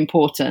considered to be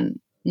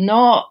important,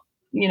 not,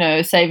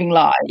 saving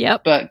lives,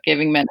 but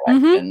giving men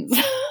erections.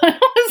 I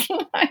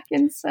was like,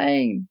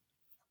 insane.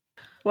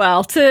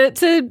 Well,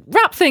 to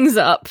wrap things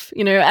up,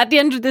 at the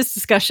end of this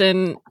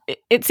discussion,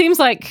 it seems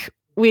like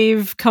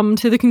we've come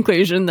to the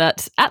conclusion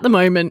that at the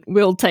moment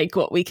we'll take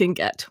what we can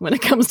get when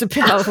it comes to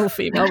powerful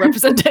female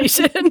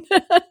representation.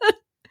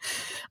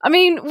 I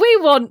mean, we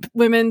want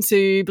women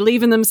to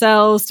believe in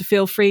themselves, to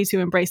feel free to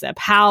embrace their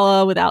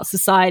power without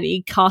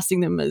society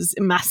casting them as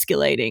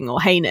emasculating or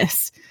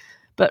heinous.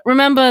 But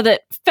remember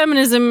that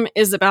feminism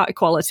is about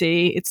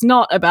equality. It's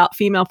not about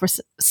female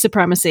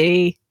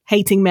supremacy,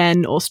 hating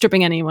men, or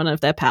stripping anyone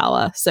of their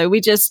power. So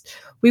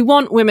we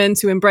want women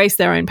to embrace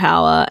their own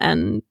power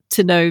and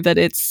to know that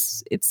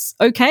it's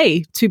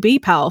okay to be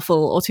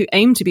powerful or to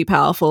aim to be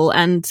powerful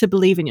and to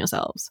believe in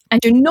yourselves.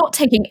 And you're not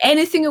taking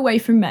anything away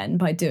from men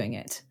by doing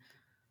it.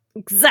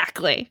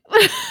 Exactly.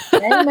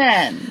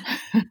 Amen.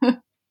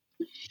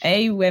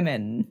 A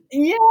women.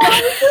 Yeah,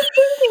 I was just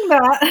thinking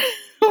that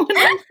when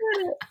I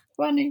said it.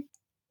 Funny.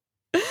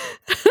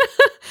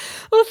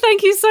 Well,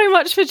 thank you so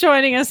much for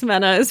joining us,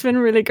 Menna. It's been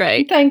really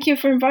great. Thank you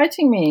for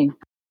inviting me.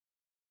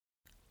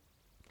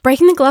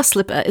 Breaking the Glass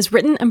Slipper is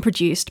written and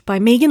produced by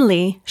Megan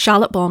Lee,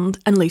 Charlotte Bond,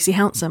 and Lucy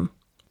Hounsom.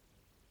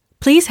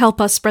 Please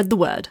help us spread the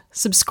word.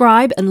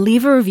 Subscribe and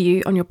leave a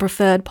review on your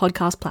preferred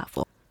podcast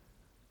platform.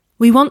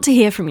 We want to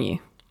hear from you.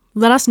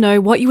 Let us know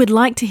what you would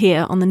like to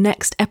hear on the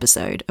next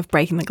episode of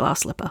Breaking the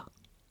Glass Slipper.